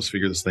talk through it. Let's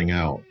figure this thing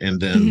out. And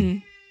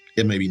then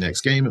it may be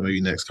next game, it may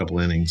be next couple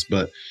innings.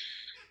 But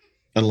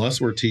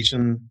unless we're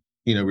teaching,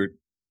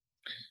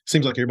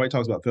 seems like everybody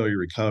talks about failure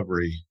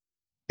recovery.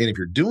 And if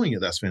you're doing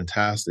it, that's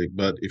fantastic.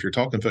 But if you're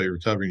talking failure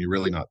recovery and you're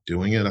really not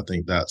doing it, I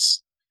think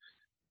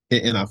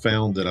and I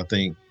found that I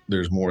think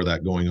there's more of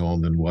that going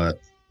on than what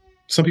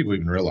some people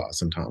even realize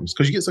sometimes,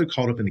 because you get so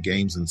caught up in the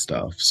games and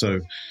stuff.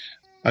 So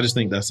I just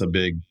think that's a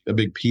big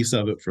piece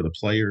of it for the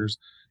players.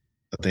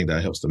 I think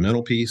that helps the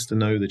mental piece to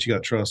know that you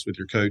got trust with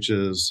your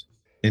coaches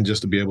and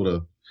just to be able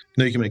to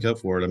know you can make up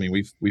for it. I mean,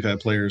 we've had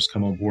players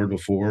come on board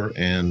before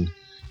and,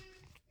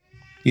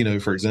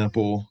 for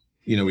example,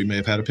 we may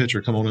have had a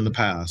pitcher come on in the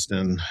past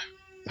and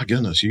my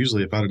goodness,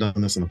 usually if I'd have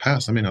done this in the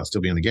past, I may not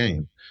still be in the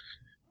game.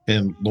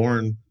 And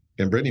Lauren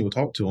and Brittany will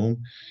talk to them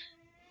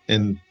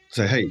and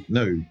say, hey,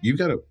 no, we've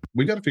got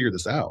to figure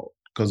this out.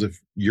 Because if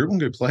you're going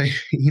to go play,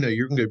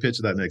 you're going to go pitch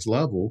at that next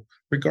level,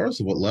 regardless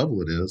of what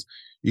level it is,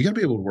 you got to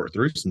be able to work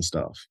through some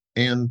stuff.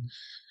 And,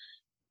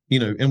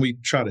 and we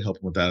try to help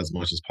them with that as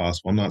much as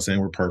possible. I'm not saying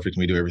we're perfect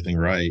and we do everything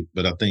right,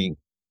 but I think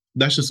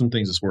that's just some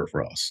things that's worked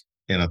for us.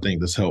 And I think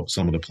this helps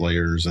some of the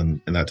players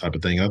and that type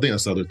of thing. And I think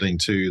that's the other thing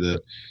too,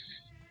 that,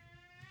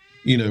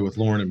 with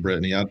Lauren and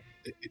Brittany,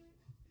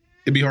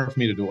 it'd be hard for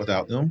me to do it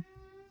without them.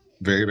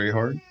 Very, very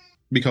hard.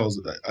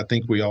 Because I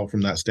think we all,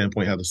 from that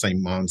standpoint, have the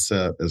same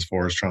mindset as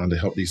far as trying to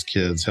help these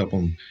kids, help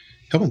them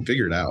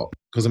figure it out.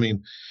 Because I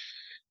mean,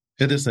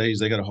 at this age,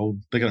 they got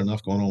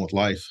enough going on with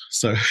life,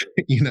 so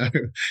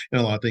and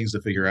a lot of things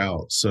to figure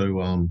out.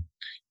 So,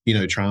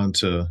 trying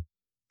to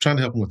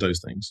help them with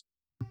those things.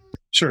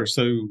 Sure.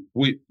 So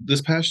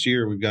this past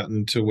year we've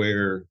gotten to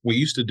where we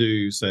used to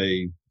do,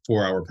 say,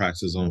 4-hour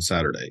practices on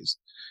Saturdays.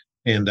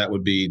 And that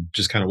would be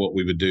just kind of what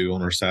we would do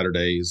on our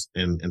Saturdays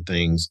and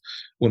things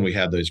when we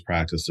had those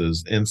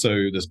practices. And so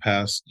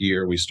this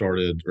year we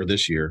started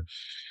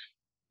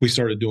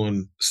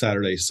doing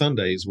Saturdays,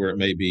 Sundays, where it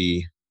may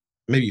be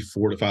maybe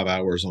 4 to 5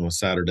 hours on a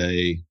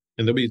Saturday.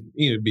 And there'll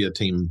be a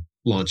team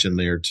lunch in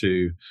there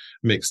too,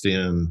 mixed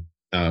in,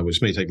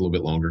 which may take a little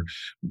bit longer.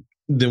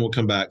 Then we'll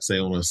come back, say,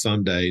 on a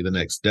Sunday the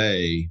next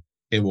day,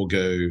 and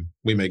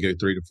we may go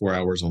 3 to 4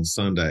 hours on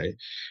Sunday.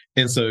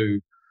 And so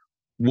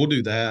we'll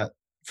do that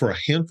for a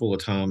handful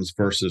of times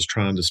versus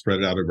trying to spread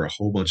it out over a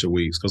whole bunch of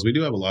weeks, because we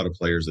do have a lot of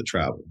players that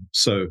travel.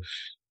 So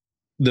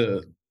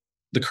the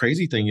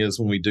crazy thing is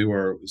when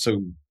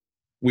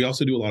we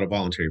also do a lot of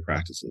voluntary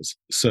practices.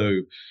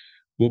 So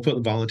we'll put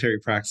the voluntary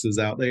practices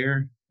out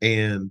there,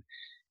 and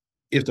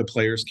if the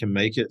players can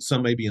make it,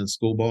 some may be in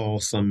school ball,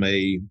 some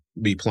may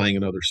be playing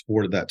another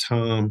sport at that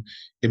time.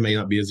 It may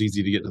not be as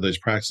easy to get to those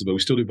practices, but we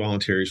still do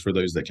voluntaries for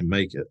those that can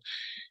make it.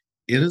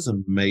 It is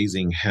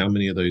amazing how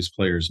many of those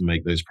players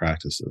make those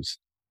practices.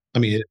 I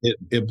mean,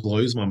 it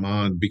blows my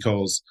mind,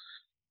 because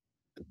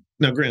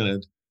now,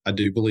 granted, I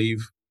do believe,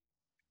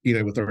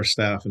 with our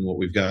staff and what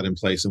we've got in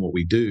place and what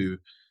we do,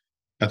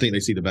 I think they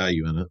see the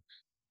value in it.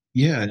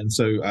 Yeah, and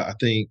so I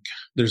think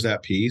there's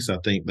that piece. I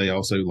think they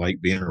also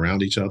like being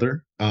around each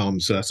other,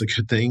 so that's a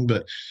good thing.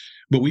 But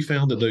we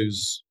found that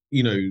those,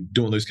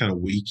 doing those kind of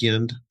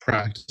weekend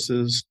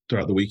practices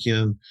throughout the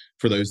weekend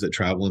for those that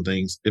travel and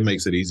things, it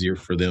makes it easier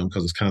for them,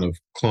 because it's kind of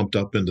clumped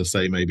up into,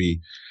 say, maybe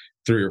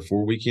 3 or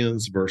 4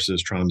 weekends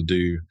versus trying to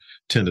do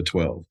 10 to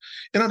 12.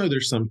 And I know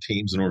there's some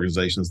teams and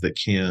organizations that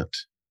can't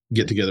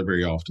get together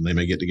very often. They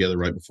may get together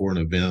right before an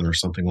event or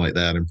something like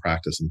that and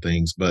practice and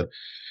things, but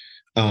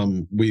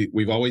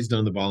we've always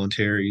done the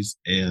voluntaries,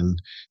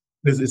 and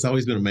it's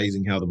always been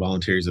amazing how the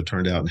voluntaries have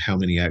turned out and how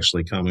many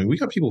actually come. And we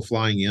got people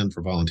flying in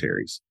for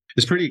voluntaries.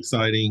 It's pretty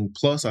exciting.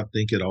 Plus, I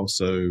think it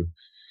also,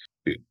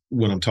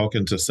 when I'm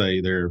talking to, say,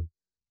 their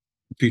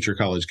future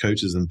college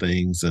coaches and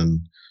things, and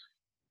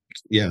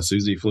yeah,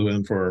 Susie flew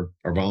in for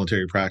our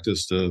voluntary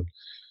practice to,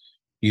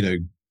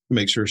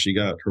 make sure she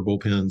got her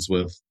bullpens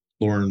with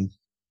Lauren,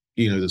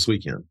 this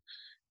weekend.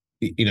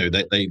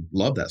 They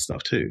love that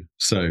stuff too.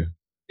 So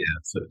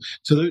yeah,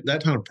 so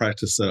that kind of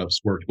practice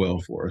setups worked well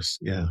for us.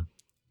 Yeah.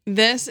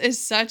 This is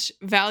such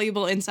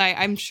valuable insight.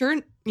 I'm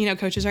sure,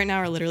 coaches right now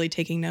are literally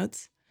taking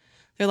notes.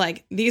 They're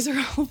like, these are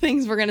all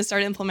things we're going to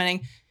start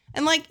implementing.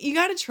 And like, you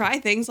got to try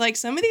things like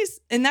some of these.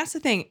 And that's the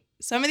thing.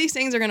 Some of these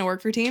things are going to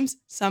work for teams.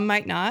 Some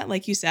might not,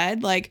 like you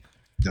said,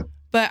 Yep.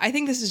 But I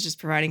think this is just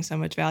providing so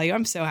much value.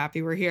 I'm so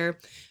happy we're here.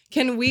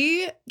 Can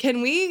we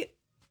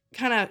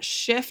kind of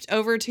shift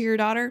over to your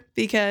daughter?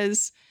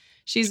 Because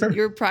she's Sure.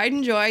 your pride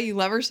and joy. You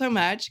love her so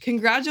much.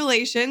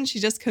 Congratulations. She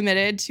just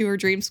committed to her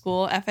dream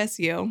school,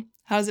 FSU.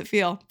 How does it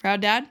feel? Proud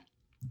dad?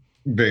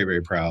 Very,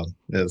 very proud.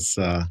 It's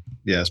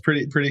it's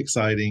pretty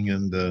exciting.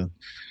 And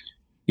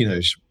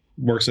she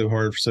worked so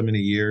hard for so many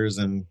years,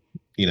 and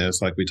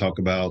it's like we talk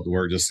about, the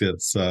work just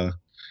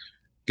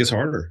gets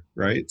harder,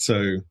 right?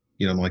 So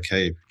I'm like,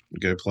 hey,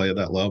 go play at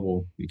that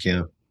level. You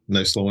can't,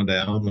 no slowing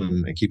down,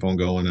 and keep on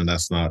going. And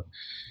that's not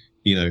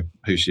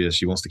who she is.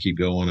 She wants to keep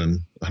going and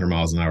 100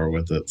 miles an hour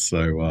with it.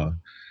 So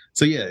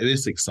yeah, it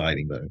is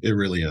exciting though. It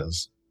really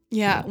is.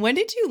 Yeah. When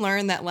did you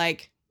learn that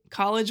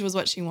college was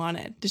what she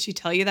wanted? Did she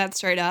tell you that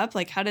straight up?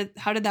 How did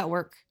that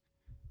work?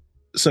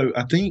 So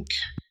I think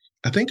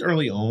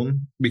early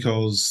on,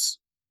 because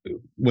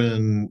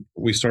when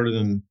we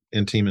started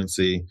in Team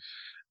NC,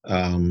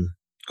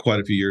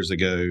 quite a few years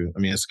ago, I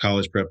mean, it's a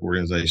college prep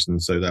organization.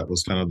 So that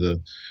was kind of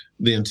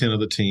the intent of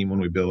the team when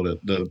we built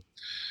it. The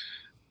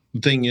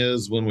thing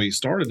is, when we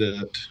started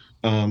it,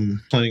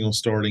 planning on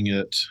starting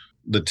it,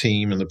 the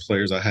team and the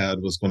players I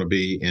had was going to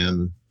be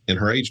in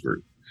her age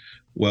group.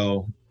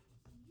 Well,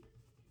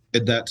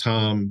 at that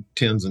time,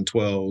 10s and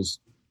 12s,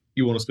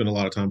 you want to spend a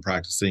lot of time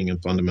practicing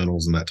and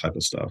fundamentals and that type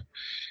of stuff.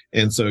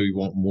 And so you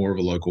want more of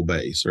a local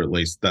base, or at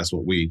least that's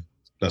what we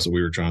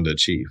were trying to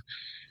achieve.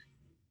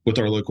 With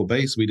our local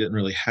base, we didn't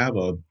really have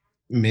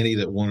many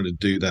that wanted to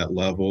do that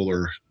level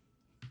or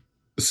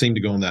seemed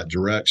to go in that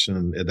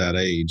direction at that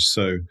age.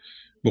 So,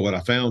 but what I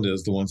found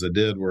is the ones that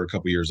did were a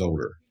couple years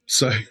older.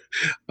 So,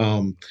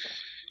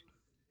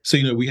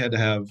 we had to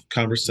have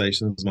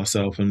conversations,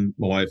 myself and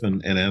my wife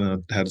and Anna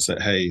had to say,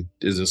 hey,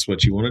 is this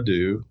what you want to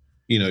do?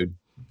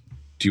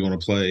 Do you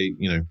want to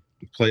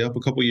play up a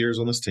couple years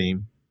on this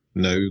team?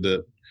 Know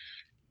that,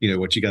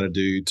 what you got to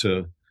do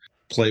to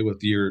play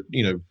with your,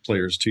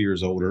 players 2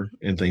 years older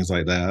and things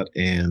like that.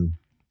 And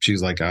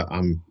she's like,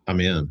 I'm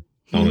in,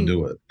 I want to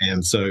do it.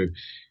 And so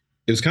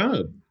it was kind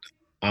of,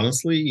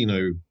 honestly,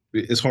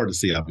 it's hard to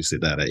see obviously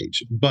at that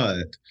age,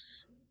 but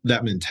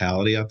that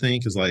mentality, I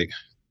think, is like,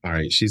 all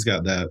right, she's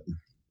got that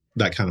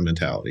kind of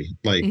mentality.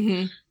 Like,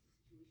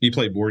 you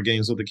play board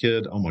games with a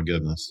kid. Oh my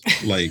goodness.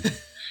 Like,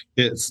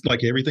 it's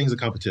like everything's a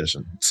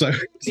competition. So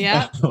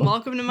yeah,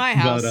 welcome to my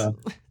house.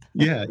 But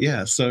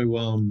yeah. So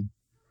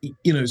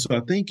so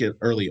I think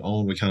early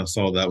on we kind of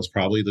saw that was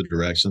probably the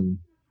direction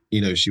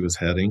she was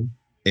heading,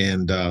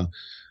 and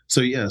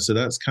so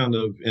that's kind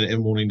of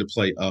and wanting to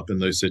play up in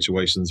those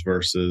situations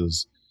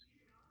versus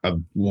I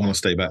want to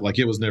stay back. Like,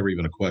 it was never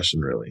even a question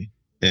really,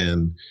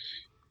 and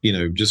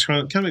just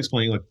kind of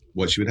explaining like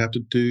what she would have to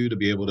do to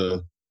be able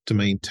to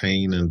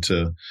maintain and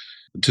to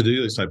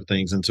do those type of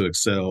things and to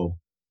excel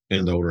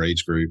in the older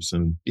age groups.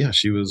 And yeah,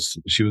 she was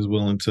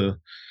willing to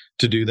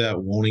do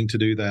that, wanting to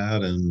do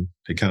that, and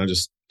it kind of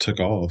just took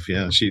off.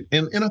 Yeah,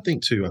 and I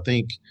think too,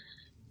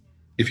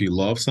 if you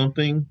love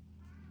something,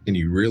 and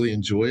you really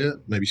enjoy it,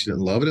 maybe she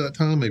didn't love it at that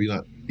time, maybe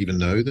not even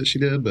know that she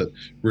did, but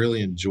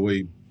really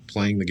enjoy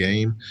playing the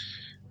game,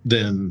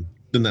 then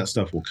that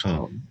stuff will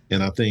come.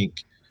 And I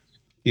think,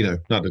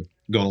 not to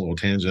go on a little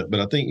tangent, but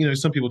I think,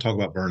 some people talk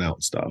about burnout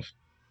and stuff.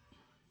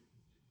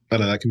 I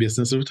know that can be a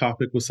sensitive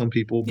topic with some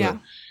people, but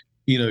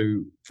Yeah.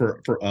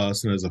 for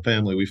us and as a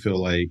family, we feel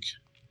like,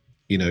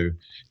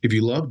 if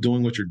you love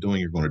doing what you're doing,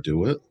 you're going to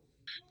do it.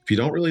 If you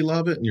don't really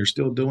love it and you're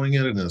still doing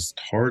it and it's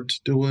hard to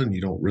do it and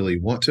you don't really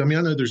want to, I mean,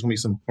 I know there's going to be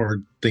some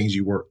hard things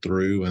you work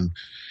through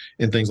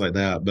and things like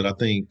that, but I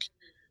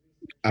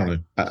don't know,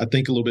 I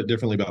think a little bit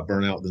differently about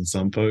burnout than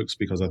some folks,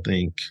 because I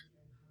think,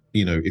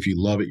 if you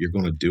love it, you're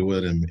going to do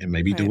it, and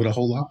maybe do Right. it a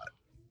whole lot.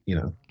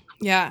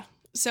 Yeah.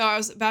 So I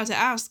was about to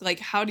ask, like,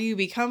 how do you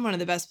become one of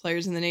the best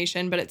players in the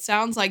nation? But it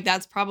sounds like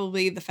that's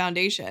probably the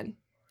foundation.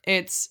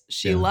 It's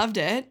she Yeah. loved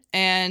it,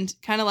 and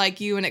kind of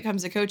like you when it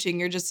comes to coaching,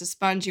 you're just a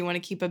sponge. You want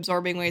to keep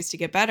absorbing ways to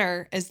get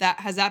better. Has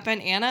that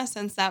been Anna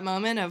since that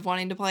moment of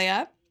wanting to play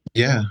up?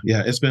 Yeah.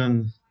 Yeah. It's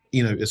been,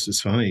 it's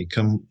just funny.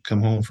 Come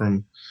home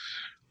from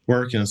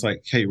work and it's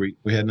like, hey, we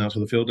heading out to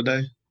the field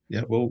today?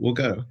 Yeah, we'll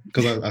go.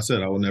 Because I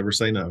said I will never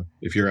say no.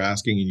 If you're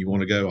asking and you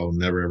want to go, I'll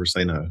never ever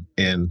say no.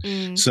 And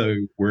Mm, so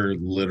we're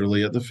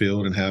literally at the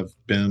field and have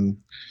been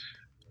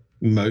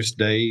most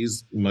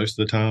days, most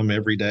of the time,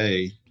 every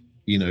day,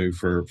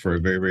 for a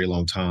very, very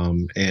long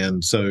time.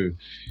 And so,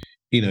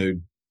 you know,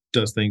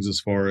 does things as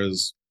far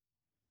as,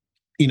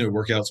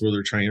 workouts with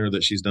her trainer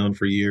that she's done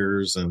for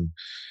years, and,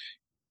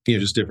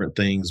 just different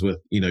things with,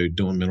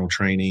 doing mental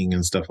training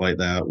and stuff like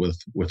that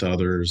with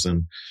others.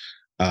 And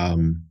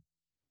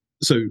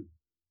so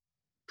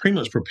pretty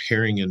much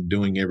preparing and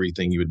doing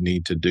everything you would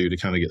need to do to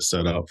kind of get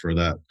set up for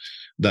that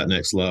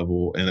next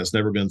level. And it's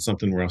never been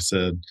something where I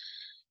said,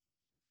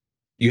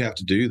 you have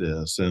to do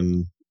this.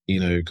 And,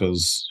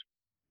 because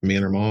me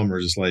and her mom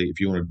are just like, if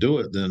you want to do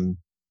it, then,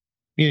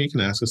 you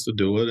can ask us to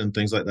do it and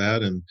things like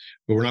that.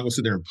 But we're not going to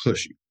sit there and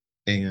push you.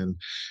 And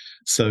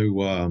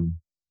so,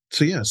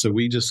 yeah, so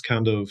we just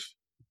kind of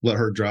let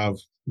her drive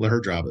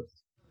it.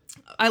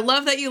 I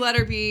love that you let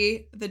her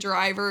be the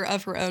driver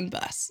of her own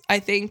bus. I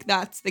think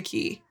that's the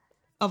key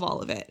of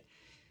all of it.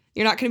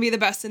 You're not going to be the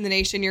best in the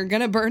nation. You're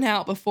going to burn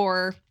out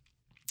before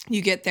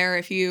you get there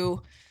if if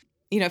you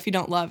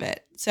don't love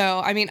it.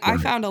 So, I mean, I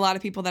Right. found a lot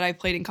of people that I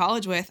played in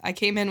college with. I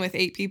came in with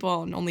 8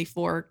 people and only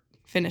 4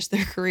 finished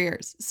their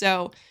careers.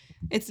 So,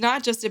 it's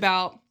not just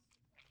about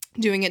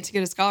doing it to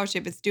get a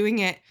scholarship. It's doing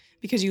it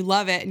because you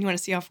love it and you want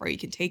to see how far you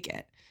can take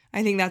it.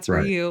 I think that's where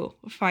Right. you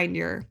find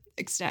your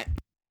extent.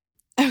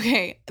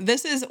 Okay,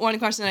 this is one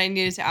question that I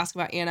needed to ask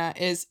about Anna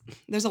is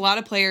there's a lot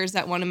of players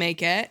that want to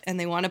make it and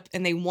they want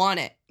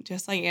it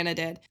just like Anna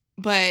did.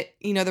 But,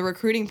 the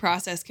recruiting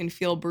process can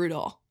feel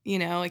brutal.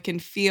 It can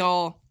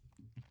feel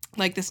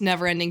like this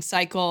never-ending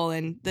cycle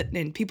and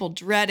people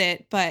dread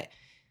it, but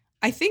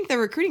I think the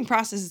recruiting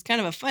process is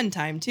kind of a fun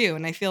time too,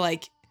 and I feel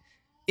like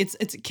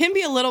it can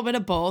be a little bit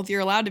of both.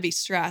 You're allowed to be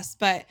stressed,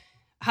 but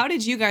how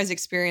did you guys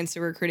experience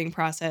the recruiting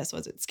process?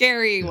 Was it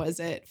scary? Yeah. Was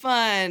it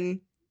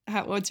fun?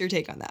 What's your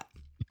take on that?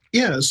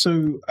 Yeah.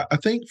 So I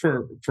think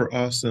for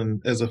us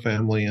and as a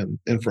family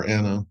and for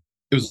Anna,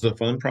 it was a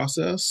fun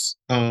process.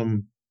 But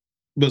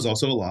it was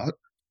also a lot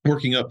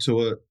working up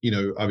to it.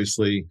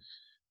 Obviously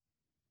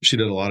she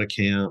did a lot of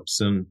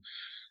camps and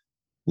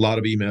a lot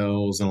of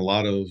emails and a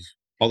lot of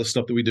all the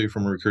stuff that we do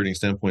from a recruiting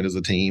standpoint as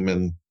a team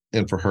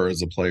and for her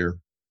as a player.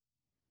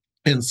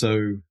 And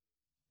so,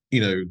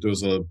 there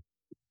was a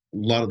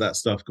lot of that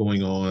stuff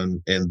going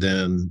on. And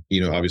then,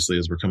 obviously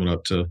as we're coming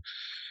up to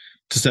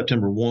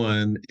September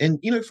 1. And,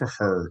 for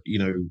her,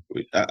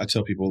 I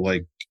tell people,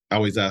 like, I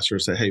always ask her,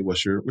 say, hey,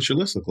 what's your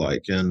list look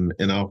like? And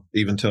I'll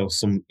even tell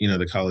some,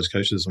 the college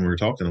coaches when we were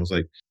talking, I was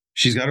like,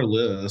 she's got her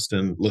list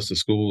of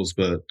schools,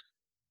 but,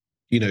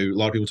 a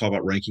lot of people talk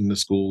about ranking the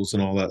schools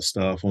and all that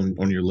stuff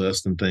on your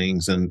list and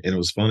things. And it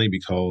was funny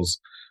because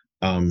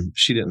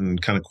she didn't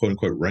kind of quote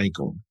unquote rank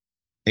them.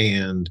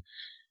 And,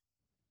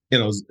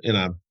 and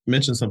I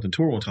mentioned something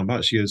to her one time about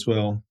it. She goes,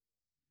 well,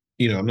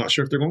 I'm not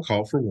sure if they're going to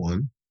call for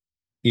one,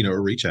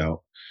 or reach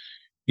out,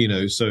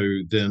 so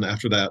then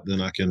after that,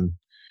 then I can,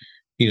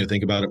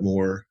 think about it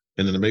more.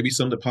 And then there may be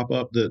some that pop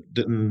up that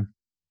didn't,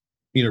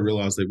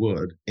 realize they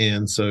would.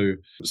 And so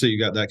you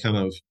got that kind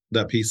of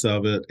that piece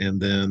of it.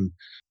 And then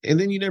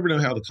you never know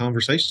how the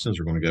conversations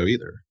are going to go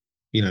either,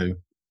 you know,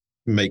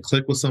 may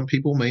click with some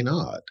people, may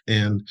not.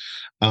 And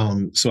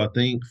so I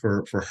think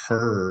for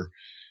her,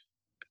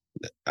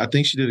 I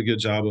think she did a good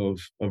job of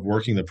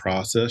working the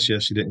process.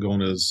 Yes, she didn't go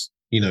on as,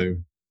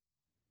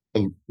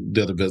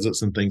 the other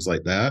visits and things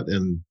like that.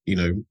 And,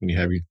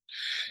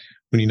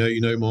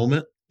 when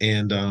moment.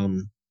 And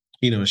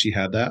she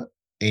had that.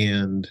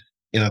 And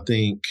I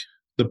think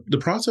the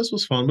process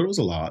was fun, but it was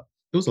a lot.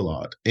 It was a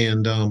lot.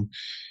 And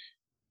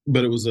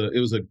but it was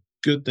a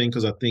good thing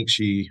because I think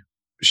she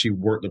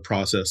worked the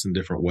process in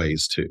different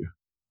ways too.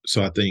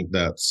 So I think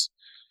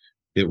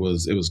it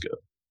was good.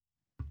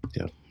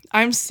 Yeah.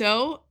 I'm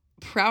so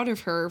proud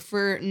of her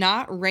for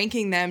not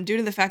ranking them due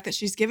to the fact that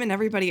she's given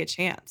everybody a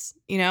chance.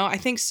 You know, I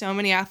think so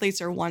many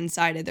athletes are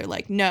one-sided. They're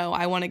like, no,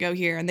 I want to go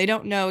here. And they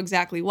don't know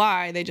exactly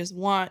why. They just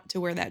want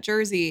to wear that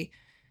jersey.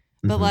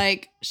 But Hmm.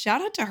 like,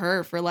 shout out to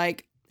her for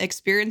like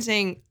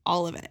experiencing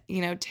all of it,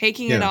 you know,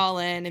 taking it Yeah. all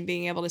in and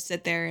being able to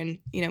sit there and,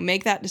 you know,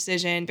 make that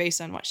decision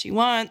based on what she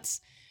wants.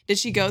 Did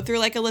she go through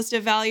like a list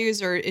of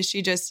values, or is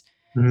she just,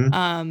 Hmm.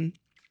 um,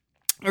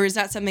 or is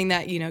that something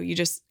that, you know, you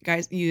just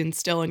guys, you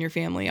instill in your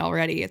family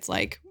already? It's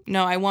like,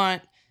 no, I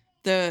want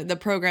the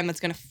program that's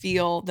going to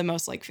feel the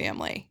most like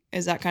family.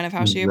 Is that kind of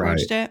how she Right.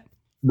 approached it?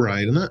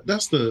 Right. And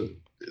that's the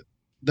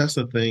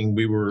thing.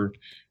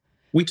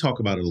 We talk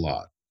about it a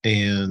lot,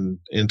 and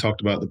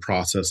talked about the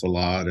process a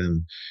lot,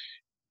 and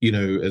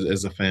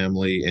as a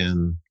family,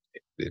 and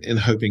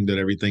hoping that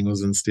everything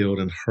was instilled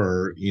in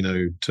her,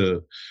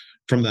 to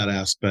from that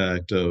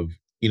aspect of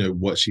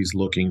what she's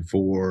looking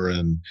for,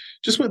 and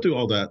just went through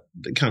all that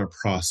kind of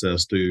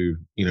process through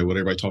what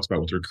everybody talks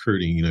about with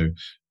recruiting,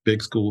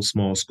 big school,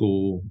 small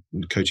school,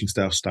 coaching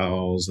staff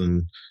styles,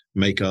 and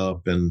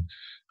makeup, and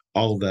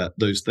all of that,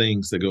 those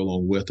things that go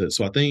along with it.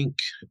 So I think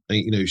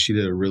she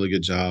did a really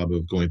good job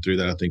of going through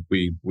that. I think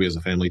we as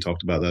a family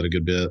talked about that a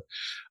good bit.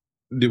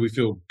 Did we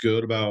feel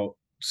good about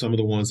some of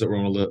the ones that were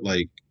on a list?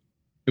 Like,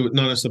 it was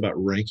not necessarily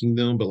about ranking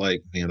them, but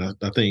like, man,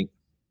 I think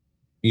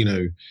you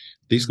know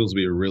these schools would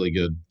be a really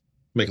good,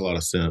 make a lot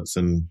of sense,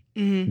 and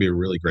Mm-hmm. be a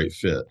really great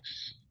fit.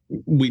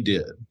 We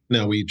did.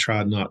 Now we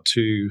tried not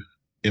to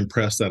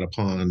impress that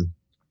upon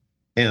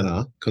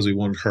Anna, because we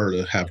wanted her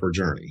to have her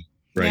journey,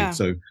 right? Yeah.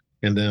 So,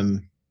 and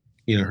then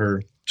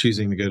her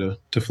choosing to go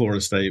to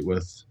Florida State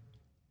with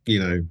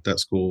that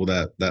school,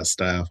 that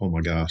staff. Oh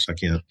my gosh, I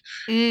can't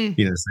Mm,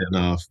 say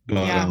enough.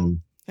 But yeah.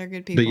 They're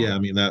good but people. yeah, I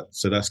mean,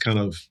 that's kind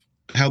of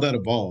how that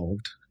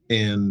evolved.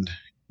 And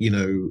you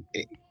know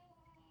it-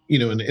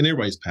 and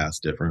everybody's path's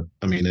different.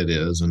 I mean, it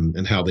is,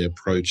 and how they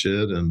approach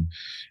it, and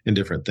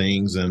different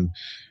things, and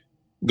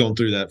gone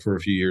through that for a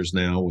few years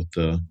now with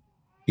the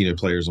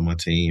players on my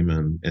team,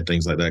 and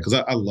things like that, because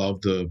I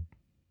love the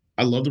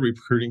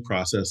recruiting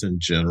process in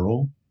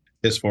general,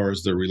 as far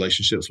as the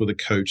relationships with the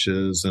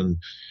coaches, and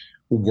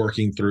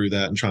working through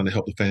that, and trying to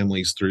help the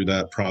families through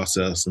that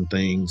process and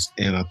things.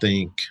 And I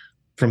think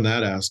from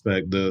that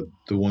aspect, the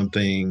one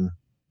thing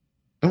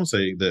I don't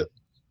say that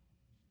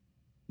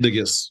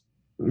gets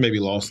maybe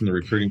lost in the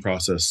recruiting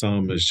process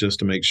some, is just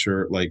to make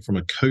sure, like, from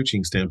a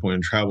coaching standpoint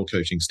and travel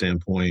coaching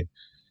standpoint,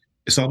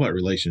 it's all about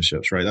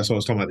relationships, right? That's what I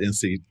was talking about,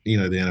 the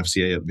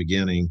NFCA at the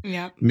beginning,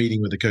 Yep.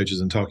 meeting with the coaches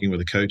and talking with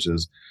the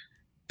coaches.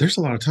 There's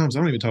a lot of times I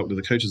don't even talk to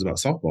the coaches about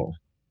softball.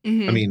 I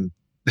Mm-hmm. mean,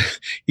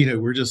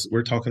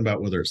 we're talking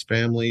about whether it's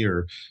family,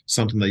 or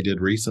something they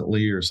did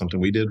recently, or something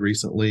we did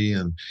recently.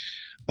 And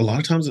a lot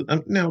of times,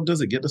 now,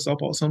 does it get to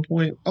softball at some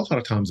point? A lot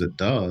of times it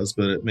does,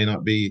 but it may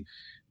not be,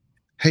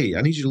 hey,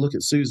 I need you to look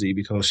at Susie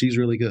because she's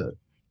really good.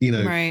 You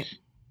know, Right.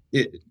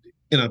 it,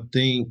 and I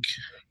think,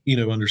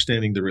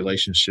 understanding the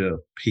relationship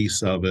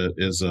piece of it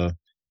is a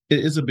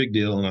big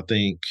deal. And I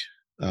think,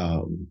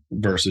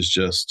 versus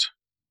just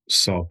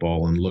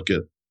softball, and look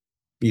at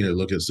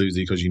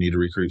Susie because you need to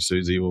recruit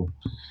Susie. Well,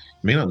 you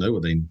may not know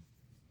what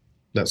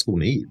that school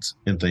needs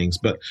and things,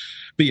 but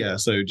yeah.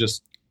 So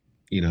just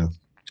you know,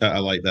 I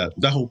like that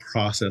whole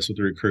process with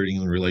the recruiting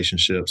and the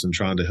relationships, and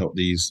trying to help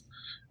these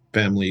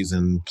families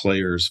and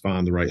players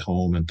find the right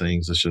home and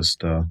things. It's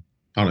just I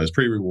don't know. It's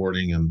pretty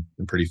rewarding, and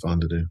pretty fun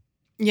to do.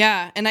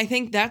 Yeah. And I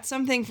think that's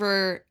something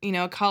for, you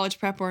know, a college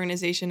prep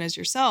organization as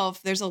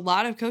yourself. There's a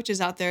lot of coaches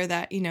out there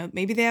that, you know,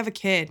 maybe they have a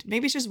kid,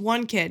 maybe it's just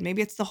one kid,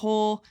 maybe it's the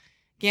whole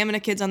gamut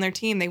of kids on their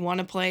team. They want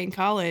to play in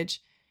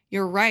college.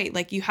 You're right.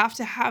 Like, you have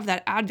to have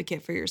that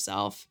advocate for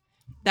yourself,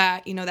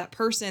 that, you know, that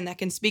person that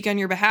can speak on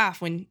your behalf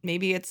when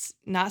maybe it's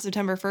not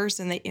September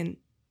 1st and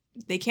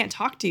they can't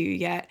talk to you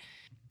yet.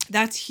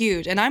 That's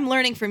huge. And I'm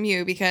learning from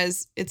you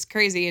because it's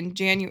crazy. In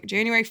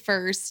January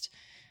 1st,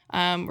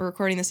 we're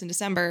recording this in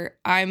December,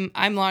 I'm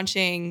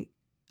launching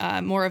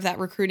more of that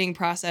recruiting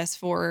process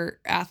for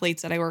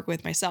athletes that I work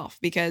with myself,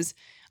 because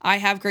I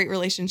have great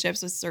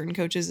relationships with certain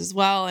coaches as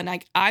well.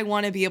 And I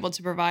want to be able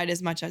to provide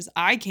as much as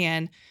I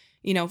can,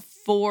 you know,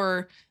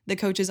 for the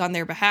coaches on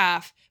their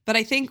behalf. But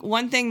I think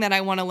one thing that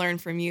I want to learn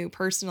from you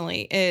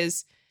personally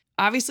is,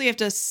 obviously you have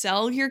to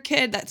sell your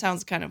kid. That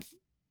sounds kind of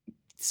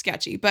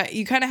sketchy, but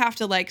you kind of have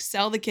to like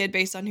sell the kid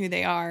based on who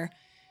they are.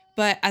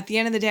 But at the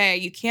end of the day,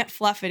 you can't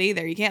fluff it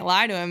either. You can't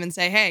lie to him and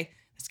say, hey,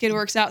 this kid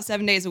works out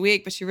 7 days a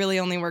week, but she really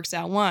only works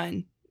out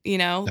one. You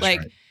know, That's like,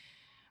 right.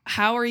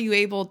 how are you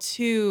able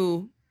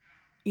to,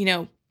 you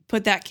know,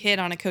 put that kid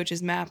on a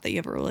coach's map that you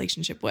have a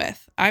relationship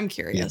with? I'm Yeah.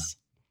 curious.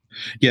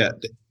 Yeah.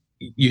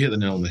 You hit the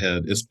nail on the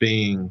head. It's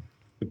being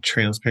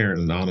transparent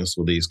and honest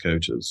with these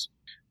coaches.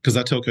 Because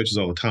I tell coaches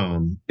all the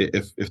time,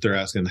 if they're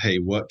asking, hey,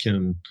 what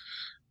can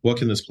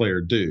this player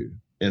do?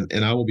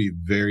 And I will be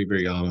very,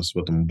 very honest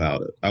with them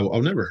about it.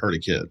 I'll never hurt a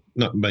kid,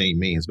 not by any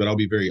means, but I'll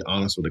be very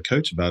honest with a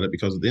coach about it,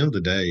 because at the end of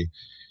the day,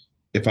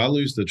 if I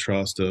lose the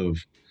trust of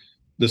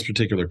this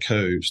particular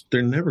coach,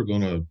 they're never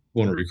going to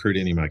want to recruit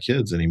any of my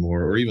kids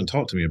anymore, or even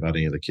talk to me about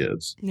any of the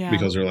kids, Yeah.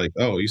 because they're like,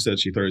 oh, you said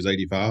she throws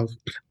 85,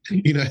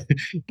 you know,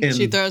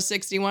 She and throws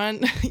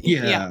 61.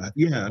 Yeah.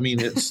 yeah. I mean,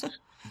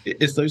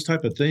 it's those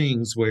type of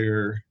things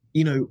where,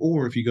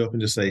 or if you go up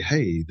and just say,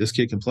 hey, this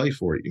kid can play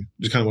for you,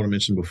 just kind of what I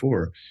mentioned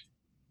before.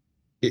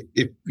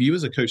 If you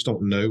as a coach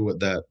don't know what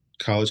that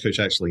college coach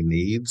actually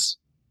needs,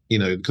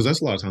 because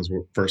that's a lot of times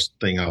first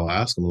thing I'll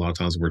ask them a lot of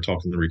times when we're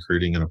talking to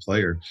recruiting and a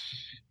player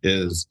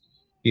is,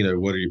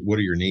 what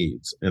are your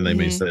needs? And they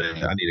may say,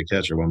 I need a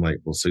catcher. Well, I'm like,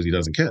 well, Susie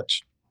doesn't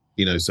catch,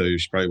 so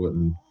she probably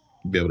wouldn't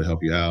be able to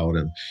help you out.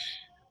 And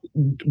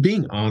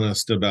being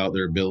honest about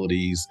their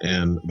abilities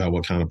and about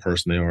what kind of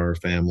person they are,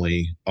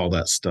 family, all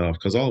that stuff,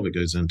 because all of it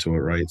goes into it,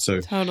 right? So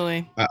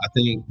Totally. I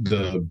think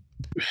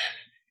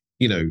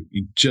you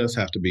just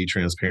have to be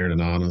transparent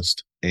and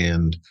honest.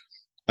 And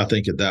I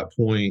think at that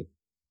point,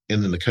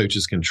 and then the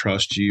coaches can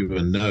trust you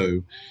and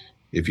know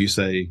if you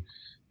say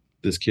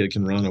this kid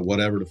can run a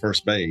whatever to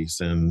first base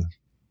and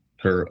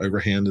her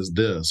overhand is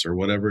this or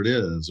whatever it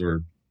is,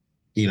 or,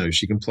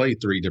 she can play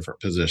 3 different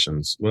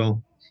positions.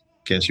 Well,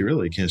 can she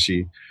really? Can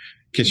she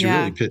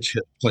really pitch,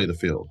 hit, play the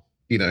field,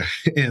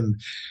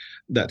 and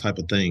that type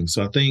of thing.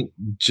 So I think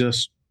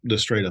just the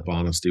straight up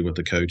honesty with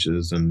the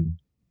coaches and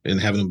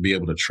having them be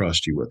able to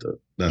trust you with it.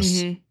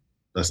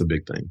 That's a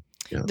big thing.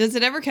 Yeah. Does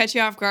it ever catch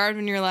you off guard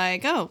when you're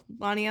like, oh,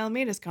 Lonnie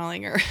Alameda's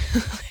calling her?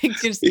 Like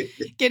just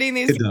getting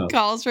these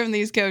calls from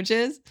these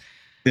coaches?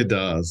 It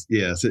does.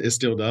 Yes, it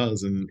still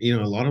does. And,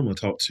 a lot of them I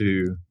talk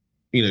to,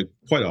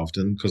 quite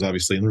often, because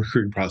obviously in the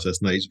recruiting process,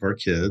 the age of our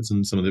kids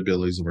and some of the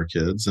abilities of our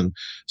kids. And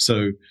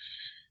so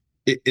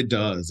it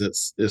does.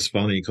 It's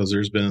funny because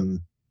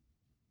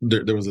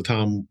there was a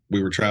time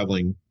we were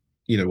traveling,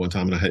 one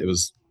time, and it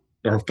was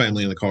our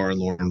family in the car, and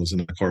Lauren was in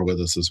the car with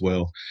us as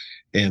well.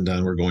 And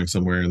we're going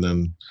somewhere, and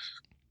then,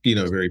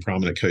 a very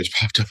prominent coach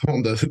popped up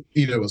on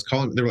was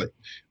calling. They were like,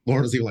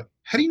 Lauren was even like,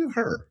 how do you know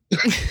her?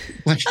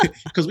 Like,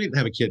 because we didn't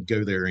have a kid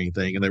go there or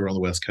anything, and they were on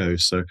the West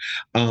Coast. So,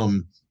 I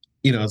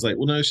was like,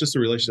 well, no, it's just a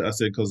relationship. I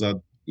said, because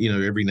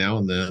every now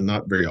and then,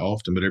 not very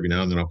often, but every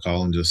now and then I'll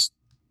call and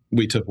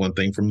we took one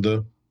thing from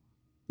the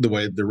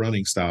way the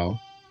running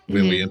style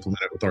when we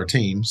implement it with our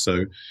team.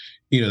 So,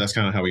 that's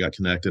kind of how we got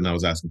connected, and I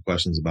was asking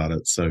questions about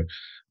it. So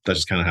that's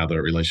just kind of how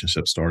the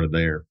relationship started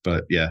there.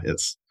 But yeah,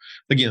 it's,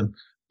 again,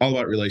 all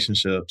about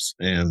relationships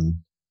and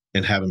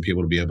having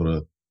people to be able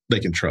to, they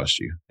can trust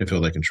you and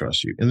feel they can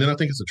trust you. And then I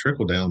think it's a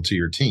trickle down to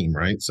your team,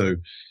 right? So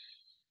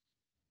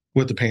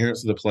with the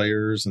parents of the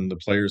players and the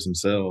players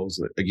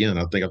themselves, again,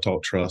 I think I've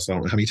talked trust, I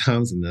don't know how many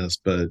times in this,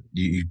 but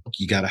you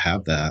got to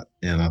have that.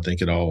 And I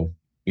think it all,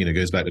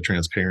 goes back to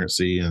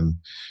transparency and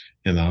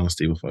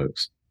honesty with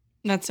folks.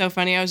 That's so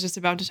funny. I was just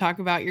about to talk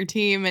about your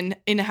team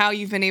and how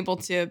you've been able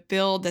to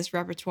build this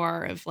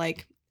repertoire of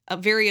like a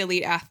very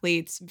elite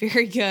athletes,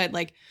 very good,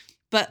 like,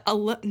 but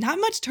not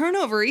much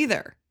turnover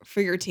either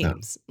for your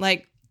teams. No.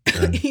 Like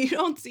you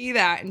don't see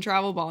that in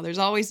travel ball. There's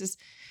always this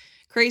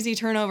crazy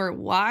turnover.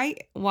 Why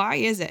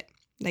is it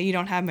that you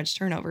don't have much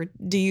turnover,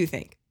 do you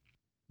think?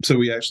 So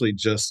we actually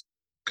just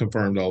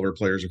confirmed all of our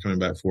players are coming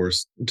back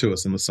to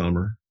us in the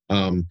summer,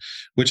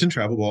 which in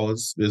travel ball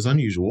is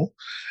unusual,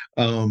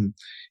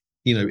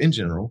 in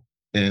general.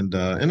 And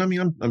I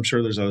mean, I'm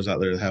sure there's others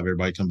out there that have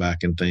everybody come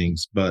back and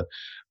things, but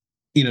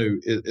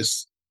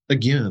it's,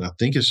 again, I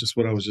think it's just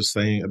what I was just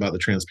saying about the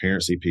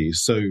transparency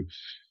piece. So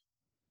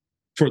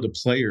for the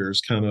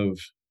players, kind of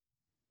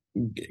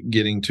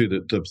getting to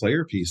the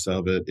player piece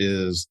of it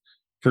is,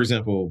 for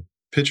example,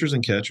 pitchers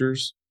and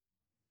catchers,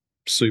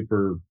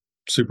 super,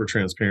 super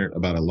transparent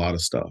about a lot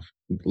of stuff.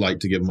 Like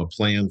to give them a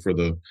plan for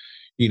the,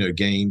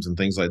 games and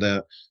things like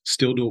that.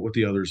 Still do it with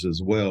the others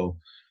as well,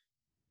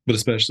 but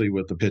especially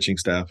with the pitching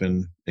staff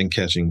and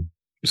catching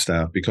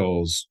staff,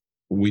 because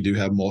we do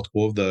have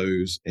multiple of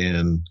those,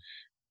 and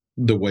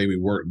the way we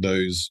work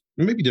those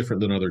may be different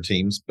than other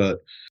teams, but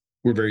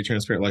we're very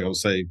transparent. Like I'll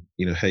say,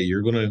 hey,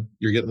 you're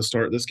getting the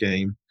start of this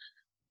game.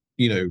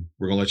 We're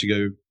going to let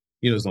you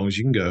go, as long as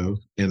you can go.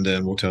 And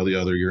then we'll tell the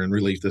other you're in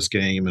relief this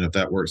game. And if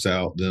that works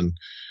out, then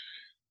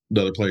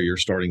the other player, you're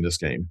starting this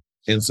game.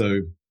 And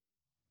so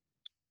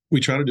we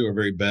try to do our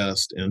very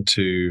best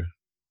into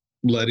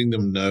letting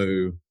them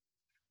know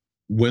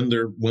what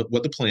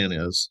the plan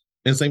is.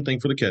 And same thing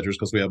for the catchers,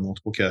 because we have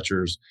multiple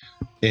catchers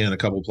and a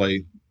couple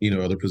play,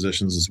 other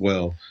positions as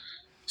well.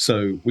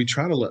 So we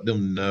try to let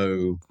them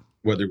know,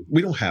 whether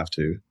we don't have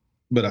to,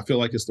 but I feel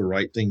like it's the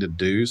right thing to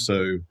do.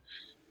 So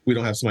we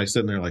don't have somebody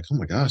sitting there like, oh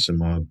my gosh,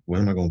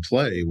 when am I going to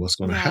play? What's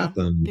going to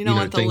happen? You don't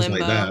want the things limbo.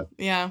 Like that.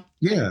 Yeah.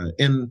 Yeah.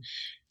 And,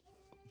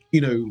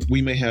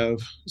 we may have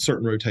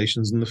certain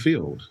rotations in the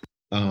field,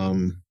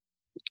 and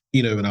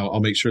I'll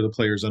make sure the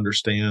players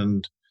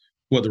understand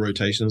what the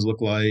rotations look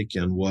like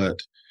and what,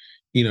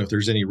 if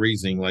there's any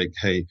reasoning like,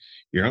 hey,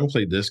 you're not going to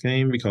play this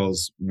game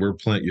because you're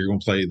going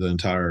to play the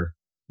entire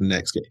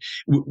next game.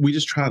 We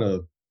just try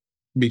to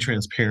be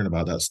transparent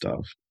about that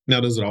stuff.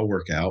 Now, does it all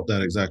work out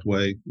that exact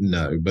way?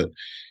 No. But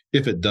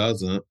if it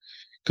doesn't,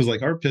 because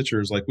like our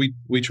pitchers, like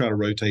we try to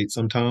rotate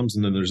sometimes,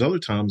 and then there's other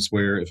times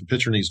where if a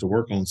pitcher needs to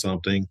work on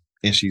something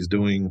and she's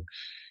doing,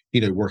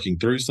 working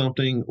through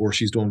something, or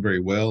she's doing very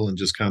well and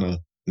just kind of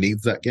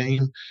needs that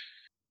game,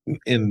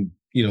 and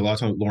a lot of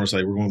times Lauren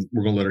say we're going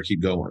to let her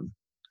keep going,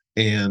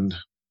 and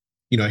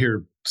I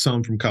hear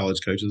some from college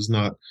coaches,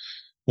 not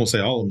won't say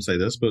all of them say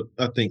this, but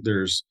I think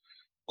there's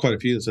quite a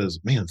few that says,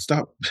 man,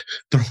 stop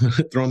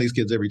throwing these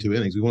kids every 2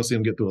 innings. We want to see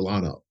them get through a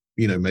lineup,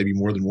 maybe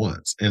more than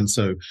once. And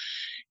so,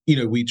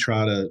 we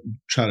try to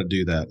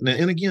do that.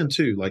 And again,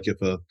 too, like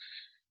if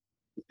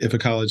a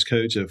college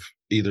coach, if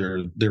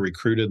either they're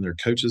recruited and their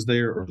coach is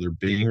there or they're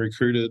being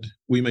recruited,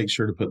 we make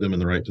sure to put them in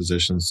the right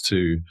positions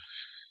to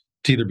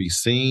either be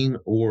seen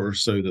or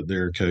so that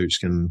their coach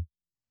can,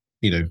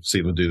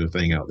 see them do their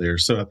thing out there.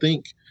 So I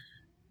think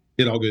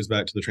it all goes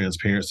back to the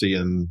transparency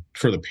and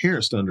for the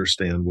parents to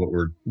understand what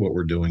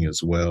we're doing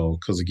as well.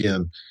 Because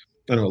again,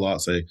 I know a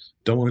lot say,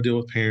 don't want to deal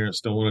with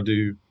parents, don't want to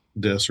do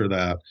this or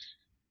that.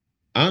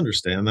 I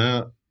understand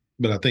that,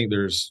 but I think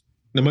most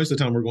of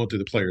the time we're going through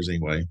the players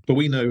anyway, but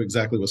we know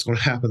exactly what's going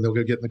to happen. They'll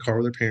go get in the car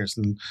with their parents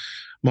and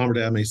mom or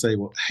dad may say,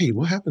 well, hey,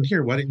 what happened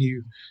here? Why didn't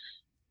you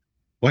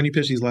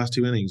pitch these last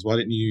 2 innings? Why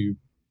didn't you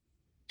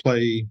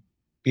play,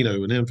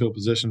 an infield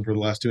position for the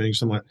last 2 innings?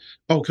 Something like,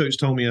 oh, coach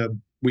told me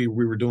we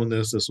were doing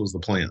this. This was the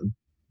plan,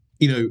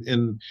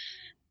 and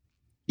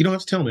you don't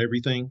have to tell them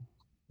everything,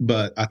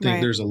 but I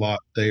think there's a lot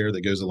there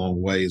that goes a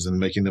long ways in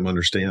making them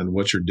understand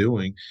what you're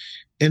doing.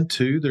 And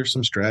two, there's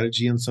some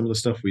strategy in some of the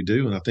stuff we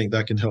do. And I think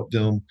that can help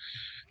them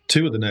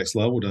too at the next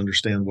level to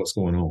understand what's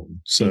going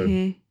on. So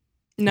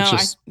no,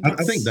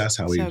 I think that's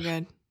how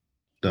we've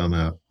done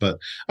that. But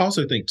I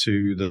also think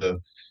too,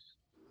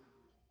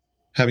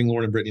 having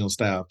Lauren and Brittany on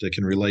staff that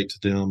can relate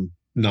to them,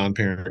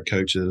 non-parent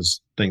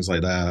coaches, things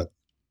like that.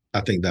 I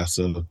think that's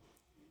a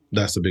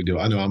big deal.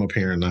 I know I'm a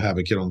parent and I have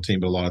a kid on the team,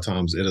 but a lot of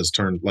times it has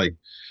turned like,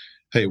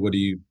 hey,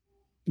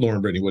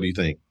 Lauren, Brittany, what do you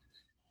think?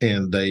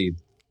 And they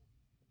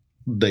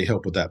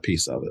help with that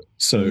piece of it.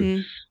 So,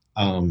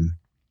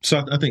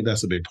 so I think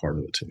that's a big part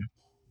of it too.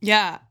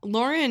 Yeah.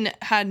 Lauren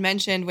had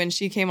mentioned when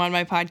she came on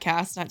my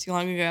podcast not too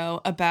long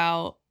ago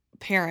about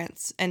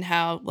parents and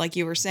how, like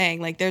you were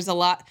saying, like there's a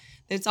lot,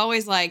 it's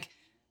always like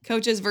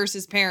coaches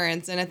versus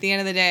parents. And at the end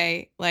of the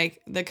day,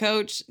 like the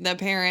coach, the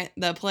parent,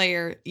 the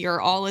player,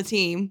 you're all a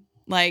team.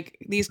 Like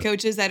these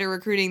coaches that are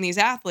recruiting these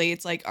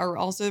athletes, like are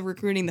also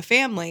recruiting the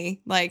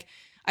family. Like,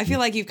 I feel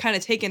like you've kind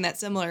of taken that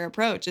similar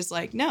approach. It's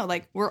like, no,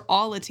 like we're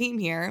all a team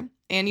here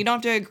and you don't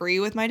have to agree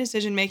with my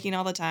decision-making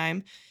all the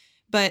time.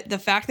 But the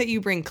fact that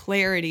you bring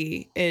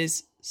clarity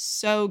is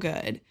so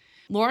good.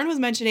 Lauren was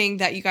mentioning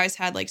that you guys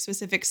had like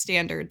specific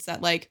standards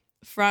that like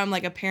from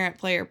like a parent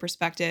player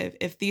perspective,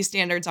 if these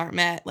standards aren't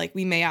met, like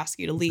we may ask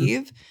you to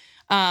leave.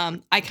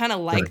 I kind of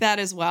like that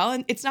as well.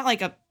 And it's not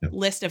like a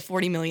list of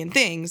 40 million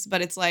things,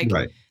 but it's like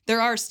there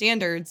are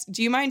standards.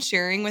 Do you mind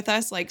sharing with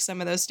us like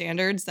some of those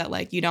standards that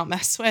like you don't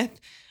mess with?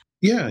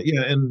 Yeah.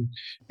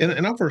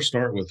 And I'll first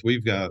start with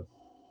we've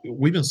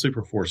been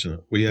super fortunate.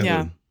 We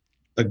have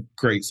a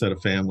great set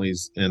of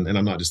families, and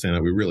I'm not just saying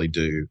that, we really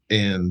do.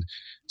 And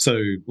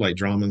so like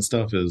drama and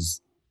stuff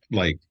is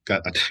like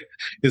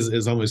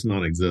is almost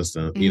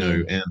non-existent,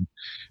 and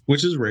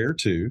which is rare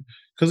too.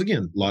 Because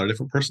again, a lot of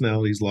different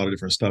personalities, a lot of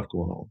different stuff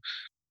going on.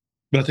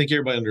 But I think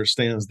everybody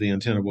understands the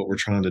intent of what we're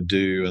trying to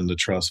do and the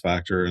trust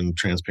factor and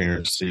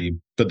transparency.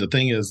 But the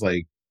thing is,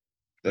 like,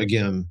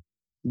 again,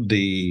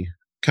 the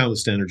kind of the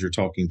standards you're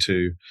talking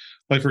to,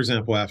 like, for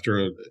example,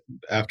 after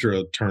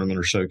a tournament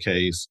or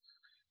showcase,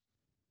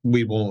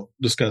 we won't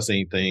discuss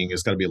anything.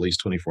 It's got to be at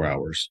least 24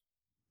 hours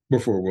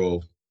before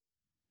we'll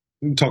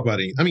talk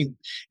about it. I mean,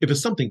 if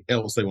it's something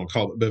else they want to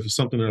call it, but if it's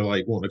something they're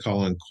like wanting to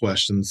call and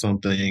question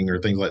something or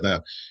things like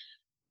that,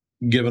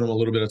 giving them a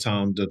little bit of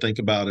time to think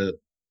about it,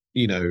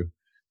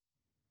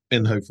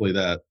 and hopefully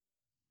that,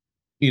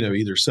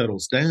 either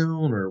settles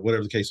down or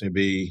whatever the case may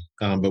be.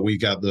 But we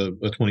got a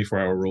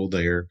 24-hour rule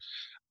there.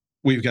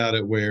 We've got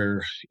it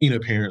where,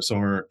 parents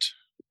aren't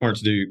to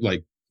do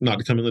like, not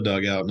to come in the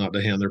dugout, not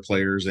to hand their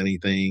players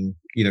anything,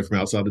 from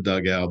outside the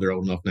dugout. They're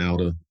old enough now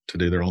to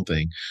do their own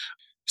thing.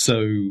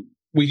 So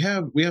we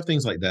have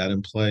things like that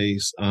in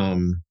place.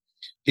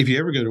 If you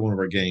ever go to one of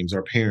our games,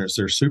 our parents,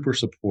 they're super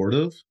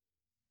supportive,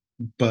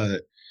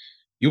 but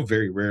you'll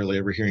very rarely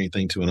ever hear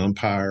anything to an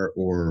umpire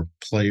or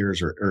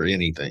players or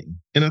anything.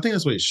 And I think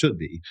that's what it should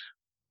be.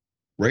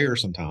 Rare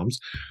sometimes.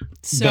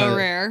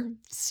 Rare.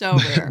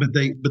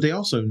 But they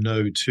also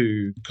know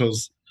too,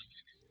 because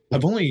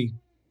I've only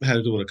had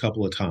to do it a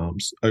couple of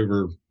times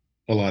over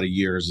a lot of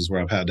years is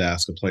where I've had to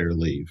ask a player to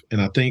leave.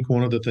 And I think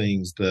one of the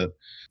things that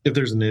if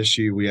there's an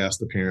issue, we ask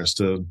the parents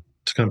to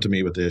come to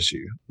me with the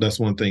issue. That's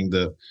one thing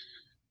that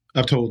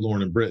I've told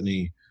Lauren and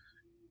Brittany,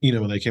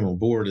 when they came on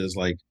board, is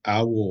like,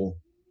 I'll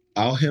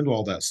handle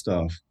all that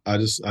stuff. I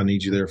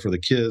need you there for the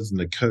kids and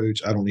the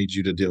coach. I don't need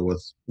you to deal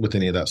with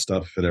any of that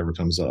stuff if it ever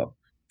comes up.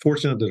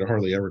 Fortunate that it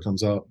hardly ever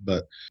comes up,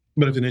 but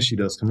if an issue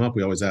does come up,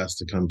 we always ask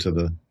to come to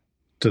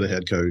the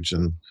head coach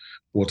and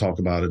we'll talk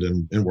about it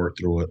and work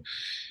through it.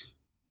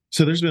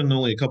 So there's been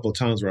only a couple of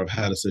times where I've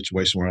had a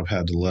situation where I've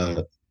had to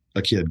let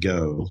a kid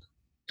go.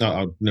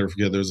 I'll never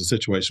forget. There was a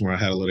situation where I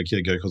had to let a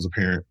kid go because a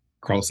parent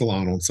crossed the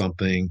line on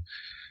something,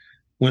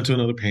 went to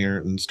another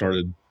parent and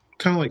started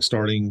kind of like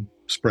starting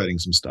spreading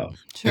some stuff.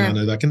 And I Sure.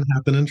 know that can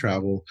happen in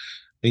travel,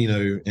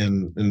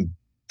 and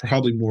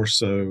probably more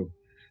so,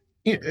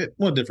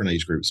 well, different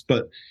age groups.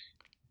 But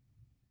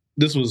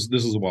this was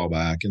a while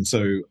back, and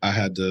so I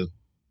had to,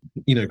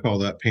 call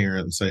that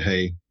parent and say,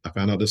 "Hey, I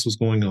found out this was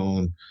going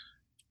on.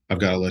 I've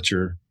got to let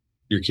your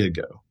kid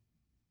go."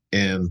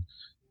 And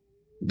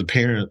the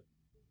parent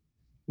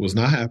was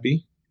not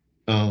happy,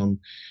 and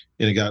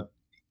it got,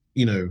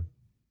 you know,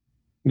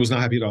 was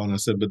not happy at all. And I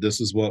said, "But this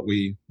is what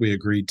we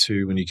agreed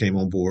to when you came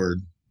on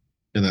board,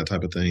 and that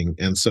type of thing."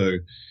 And so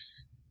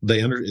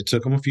it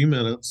took them a few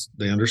minutes.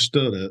 They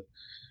understood it.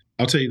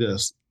 I'll tell you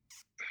this: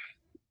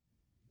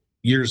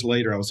 years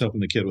later, I was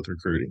helping the kid with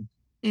recruiting.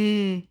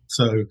 Mm.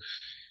 So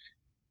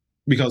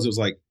because it was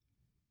like,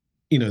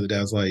 the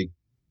dad's like,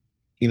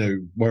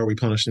 why are we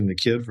punishing the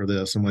kid for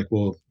this? I'm like,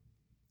 well,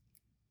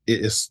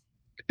 it's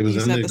it was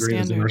You in set the the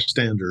agreements and our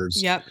standard.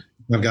 standards. Yep.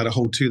 I've got to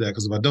hold to that,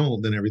 because if I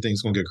don't, then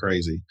everything's going to get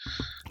crazy.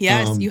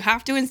 Yes, you Um,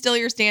 have to instill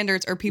your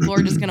standards or people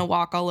are just going to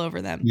walk all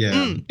over them. yeah,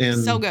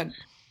 So and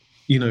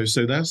good.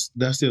 so that's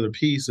the other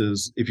piece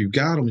is if you've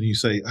got them and you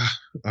say,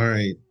 all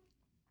right,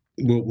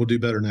 we'll do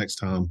better next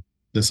time,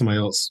 then somebody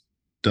else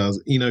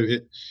does.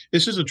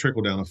 It's just a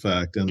trickle down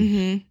effect,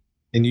 Hmm.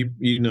 and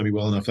you know me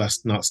well enough.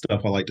 That's not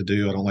stuff I like to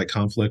do. I don't like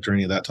conflict or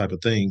any of that type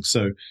of thing.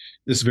 So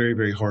it's very,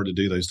 very hard to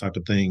do those type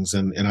of things.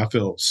 And I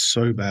felt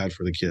so bad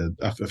for the kid.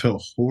 I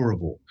felt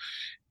horrible.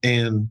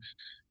 And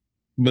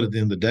but at the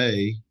end of the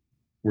day,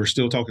 we're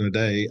still talking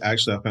today.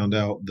 Actually, I found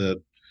out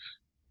that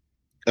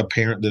a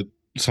parent that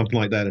something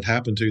like that had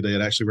happened to, they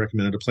had actually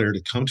recommended a player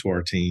to come to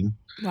our team.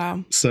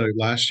 Wow. So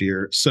last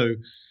year, so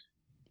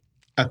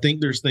I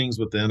think there's things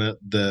within it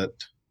that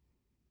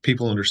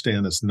people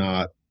understand. It's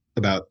not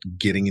about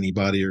getting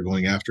anybody or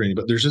going after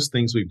anybody. There's just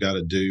things we've got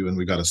to do and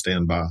we've got to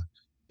stand by.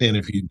 And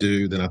if you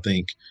do, then I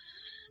think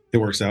it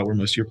works out where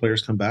most of your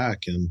players come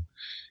back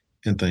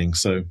and things.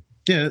 So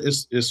yeah,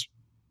 it's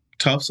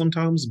tough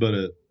sometimes, but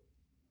it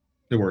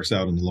works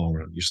out in the long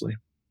run usually.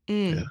 Yeah.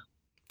 Mm.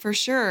 For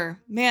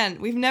sure.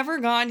 Man, we've never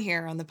gone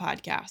here on the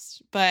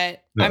podcast,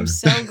 but I'm No.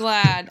 so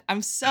glad.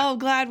 I'm so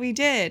glad we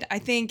did. I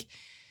think,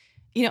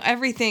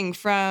 everything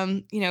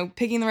from,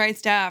 picking the right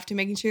staff to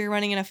making sure you're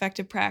running an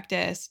effective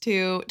practice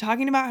to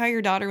talking about how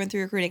your daughter went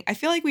through recruiting. I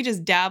feel like we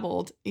just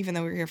dabbled, even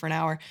though we were here for an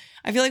hour.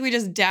 I feel like we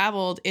just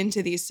dabbled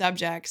into these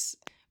subjects,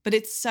 but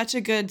it's such a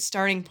good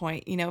starting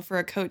point, for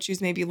a coach who's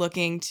maybe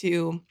looking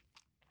to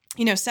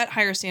set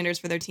higher standards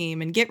for their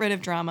team and get rid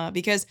of drama.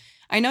 Because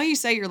I know you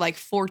say you're like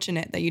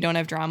fortunate that you don't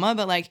have drama,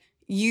 but like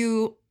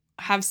you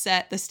have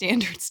set the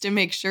standards to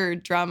make sure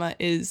drama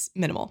is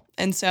minimal.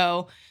 And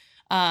so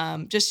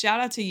just shout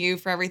out to you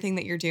for everything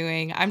that you're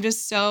doing. I'm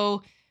just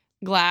so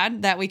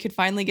glad that we could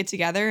finally get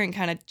together and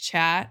kind of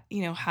chat,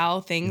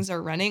 how things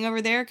are running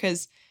over there.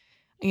 Cause,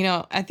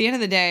 at the end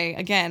of the day,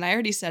 again, I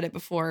already said it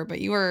before,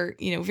 but you are,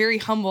 very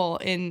humble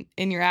in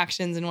your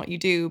actions and what you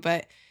do,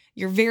 but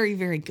you're very,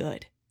 very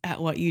good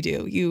at what you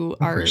do. You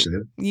I are appreciate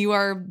it. you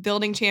are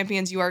building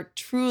champions. You are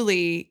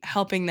truly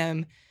helping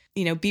them,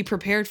 be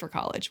prepared for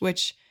college,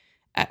 which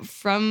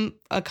from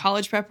a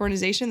college prep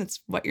organization, that's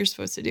what you're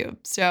supposed to do.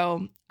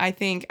 So I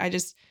think I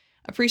just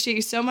appreciate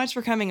you so much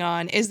for coming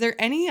on. Is there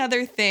any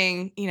other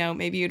thing,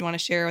 maybe you'd want to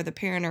share with a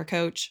parent or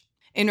coach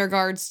in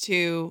regards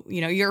to,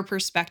 your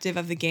perspective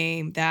of the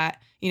game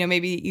that,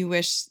 maybe you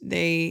wish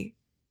they,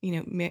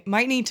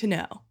 might need to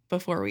know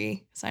before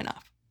we sign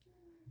off?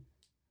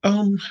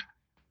 Um,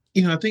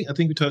 I think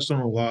we touched on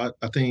a lot.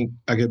 I think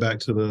I go back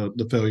to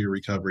the failure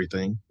recovery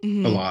thing a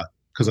Hmm. lot,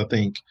 because I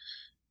think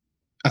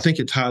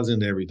it ties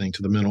into everything,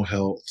 to the mental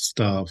health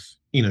stuff.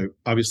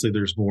 Obviously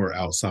there's more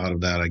outside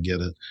of that. I get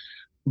it.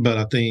 But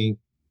I think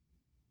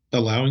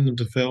allowing them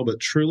to fail, but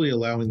truly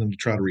allowing them to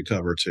try to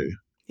recover too.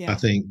 I Yeah.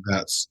 think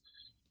that's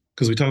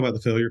because we talk about the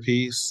failure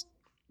piece,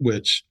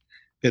 which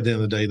at the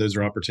end of the day, those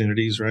are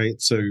opportunities, right?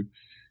 So,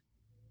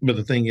 but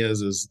the thing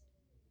is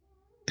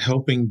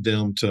helping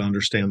them to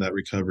understand that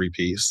recovery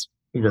piece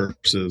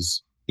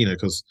versus,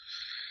 because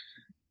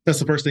that's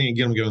the first thing and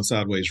get them going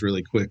sideways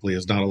really quickly,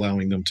 is not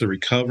allowing them to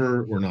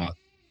recover or not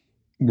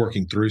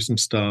working through some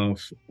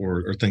stuff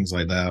or things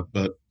like that.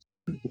 But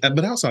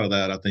outside of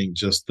that, I think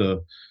just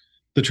the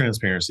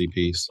transparency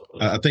piece.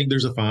 I think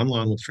there's a fine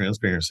line with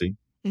transparency.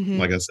 Hmm.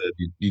 Like I said,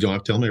 you don't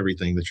have to tell them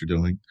everything that you're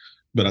doing,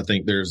 but I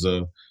think there's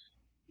a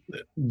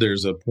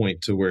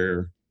point to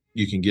where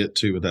you can get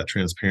to with that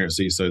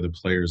transparency, so the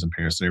players and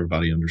parents and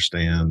everybody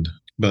understand.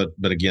 But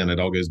again, it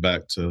all goes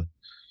back to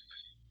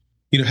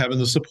having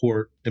the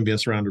support and being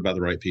surrounded by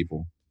the right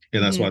people.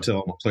 And that's why I Hmm. tell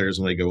all my players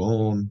when they go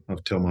on. I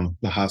tell my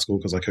high school,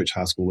 because I coach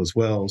high school as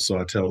well. So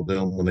I tell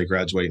them when they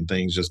graduate and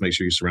things, just make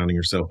sure you're surrounding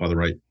yourself with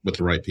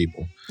the right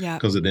people. Yeah.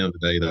 Because at the end of the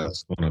day,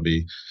 that's going to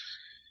be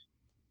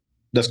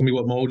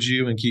what molds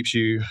you and keeps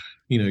you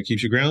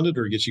grounded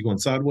or gets you going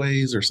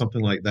sideways or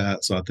something like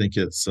that. So I think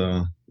it's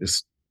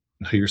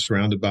who you're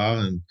surrounded by,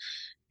 and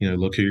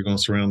look who you're going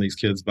to surround these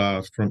kids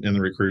by from in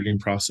the recruiting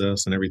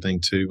process and everything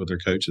too with their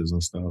coaches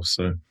and stuff.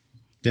 So,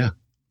 yeah.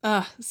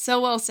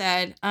 So well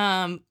said.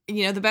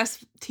 The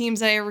best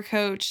teams I ever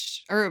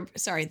coached,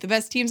 the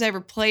best teams I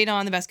ever played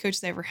on, the best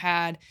coaches I ever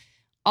had,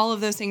 all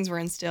of those things were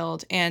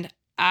instilled. And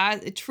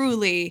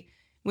truly,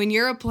 when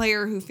you're a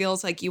player who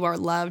feels like you are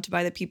loved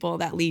by the people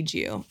that lead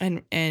you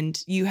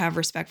and you have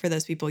respect for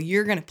those people,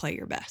 you're going to play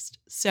your best.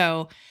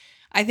 So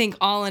I think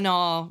all in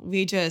all,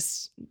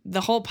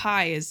 the whole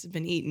pie has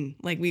been eaten.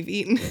 Like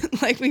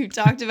we've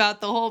talked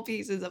about the whole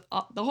pieces of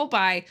the whole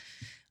pie.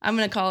 I'm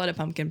going to call it a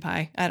pumpkin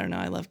pie. I don't know.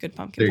 I love good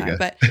pumpkin pie.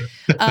 But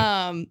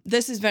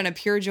this has been a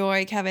pure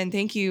joy, Kevin.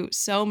 Thank you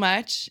so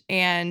much.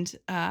 And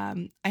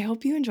I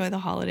hope you enjoy the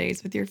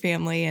holidays with your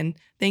family. And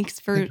thanks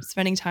for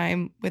spending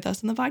time with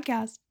us on the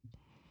podcast.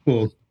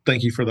 Well,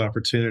 thank you for the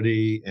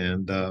opportunity.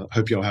 And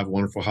hope y'all have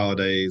wonderful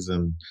holidays.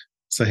 And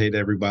say hey to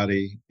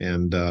everybody.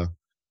 And got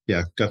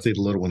to see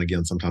the little one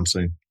again sometime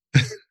soon.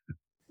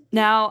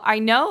 Now, I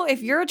know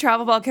if you're a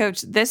travel ball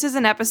coach, this is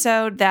an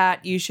episode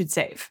that you should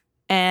save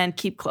and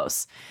keep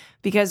close,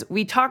 because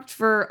we talked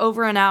for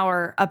over an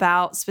hour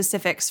about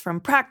specifics from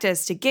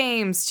practice to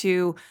games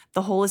to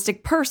the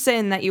holistic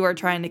person that you are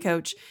trying to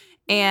coach.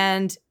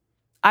 And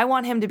I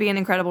want him to be an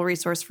incredible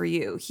resource for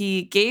you.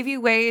 He gave you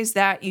ways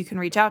that you can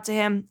reach out to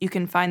him. You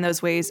can find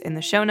those ways in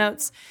the show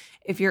notes.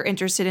 If you're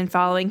interested in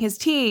following his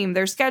team,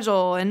 their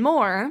schedule, and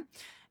more,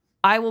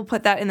 I will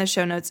put that in the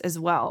show notes as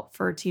well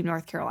for Team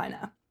North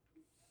Carolina.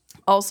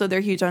 Also,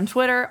 they're huge on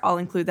Twitter. I'll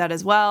include that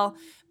as well.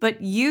 But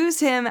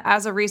use him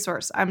as a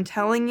resource. I'm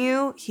telling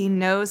you, he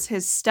knows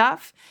his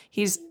stuff.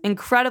 He's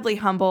incredibly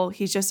humble.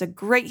 He's just a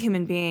great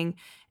human being.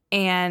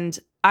 And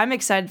I'm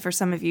excited for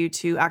some of you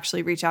to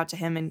actually reach out to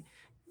him and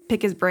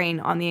pick his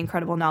brain on the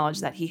incredible knowledge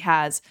that he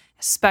has,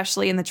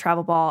 especially in the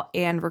travel ball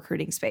and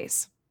recruiting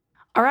space.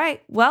 All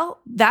right.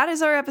 Well, that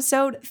is our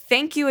episode.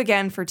 Thank you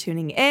again for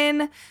tuning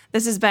in.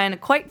 This has been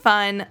quite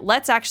fun.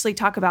 Let's actually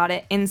talk about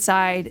it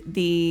inside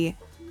the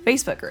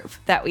Facebook group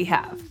that we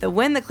have, the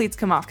When the Cleats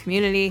Come Off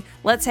community.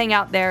 Let's hang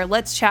out there.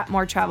 Let's chat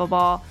more travel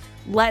ball.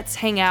 Let's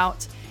hang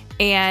out.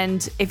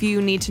 And if you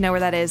need to know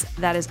where that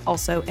is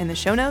also in the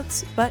show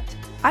notes. But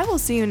I will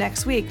see you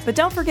next week. But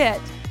don't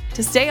forget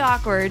to stay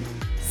awkward,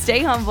 stay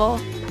humble,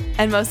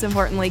 and most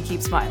importantly,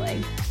 keep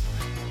smiling.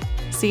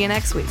 See you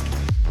next week.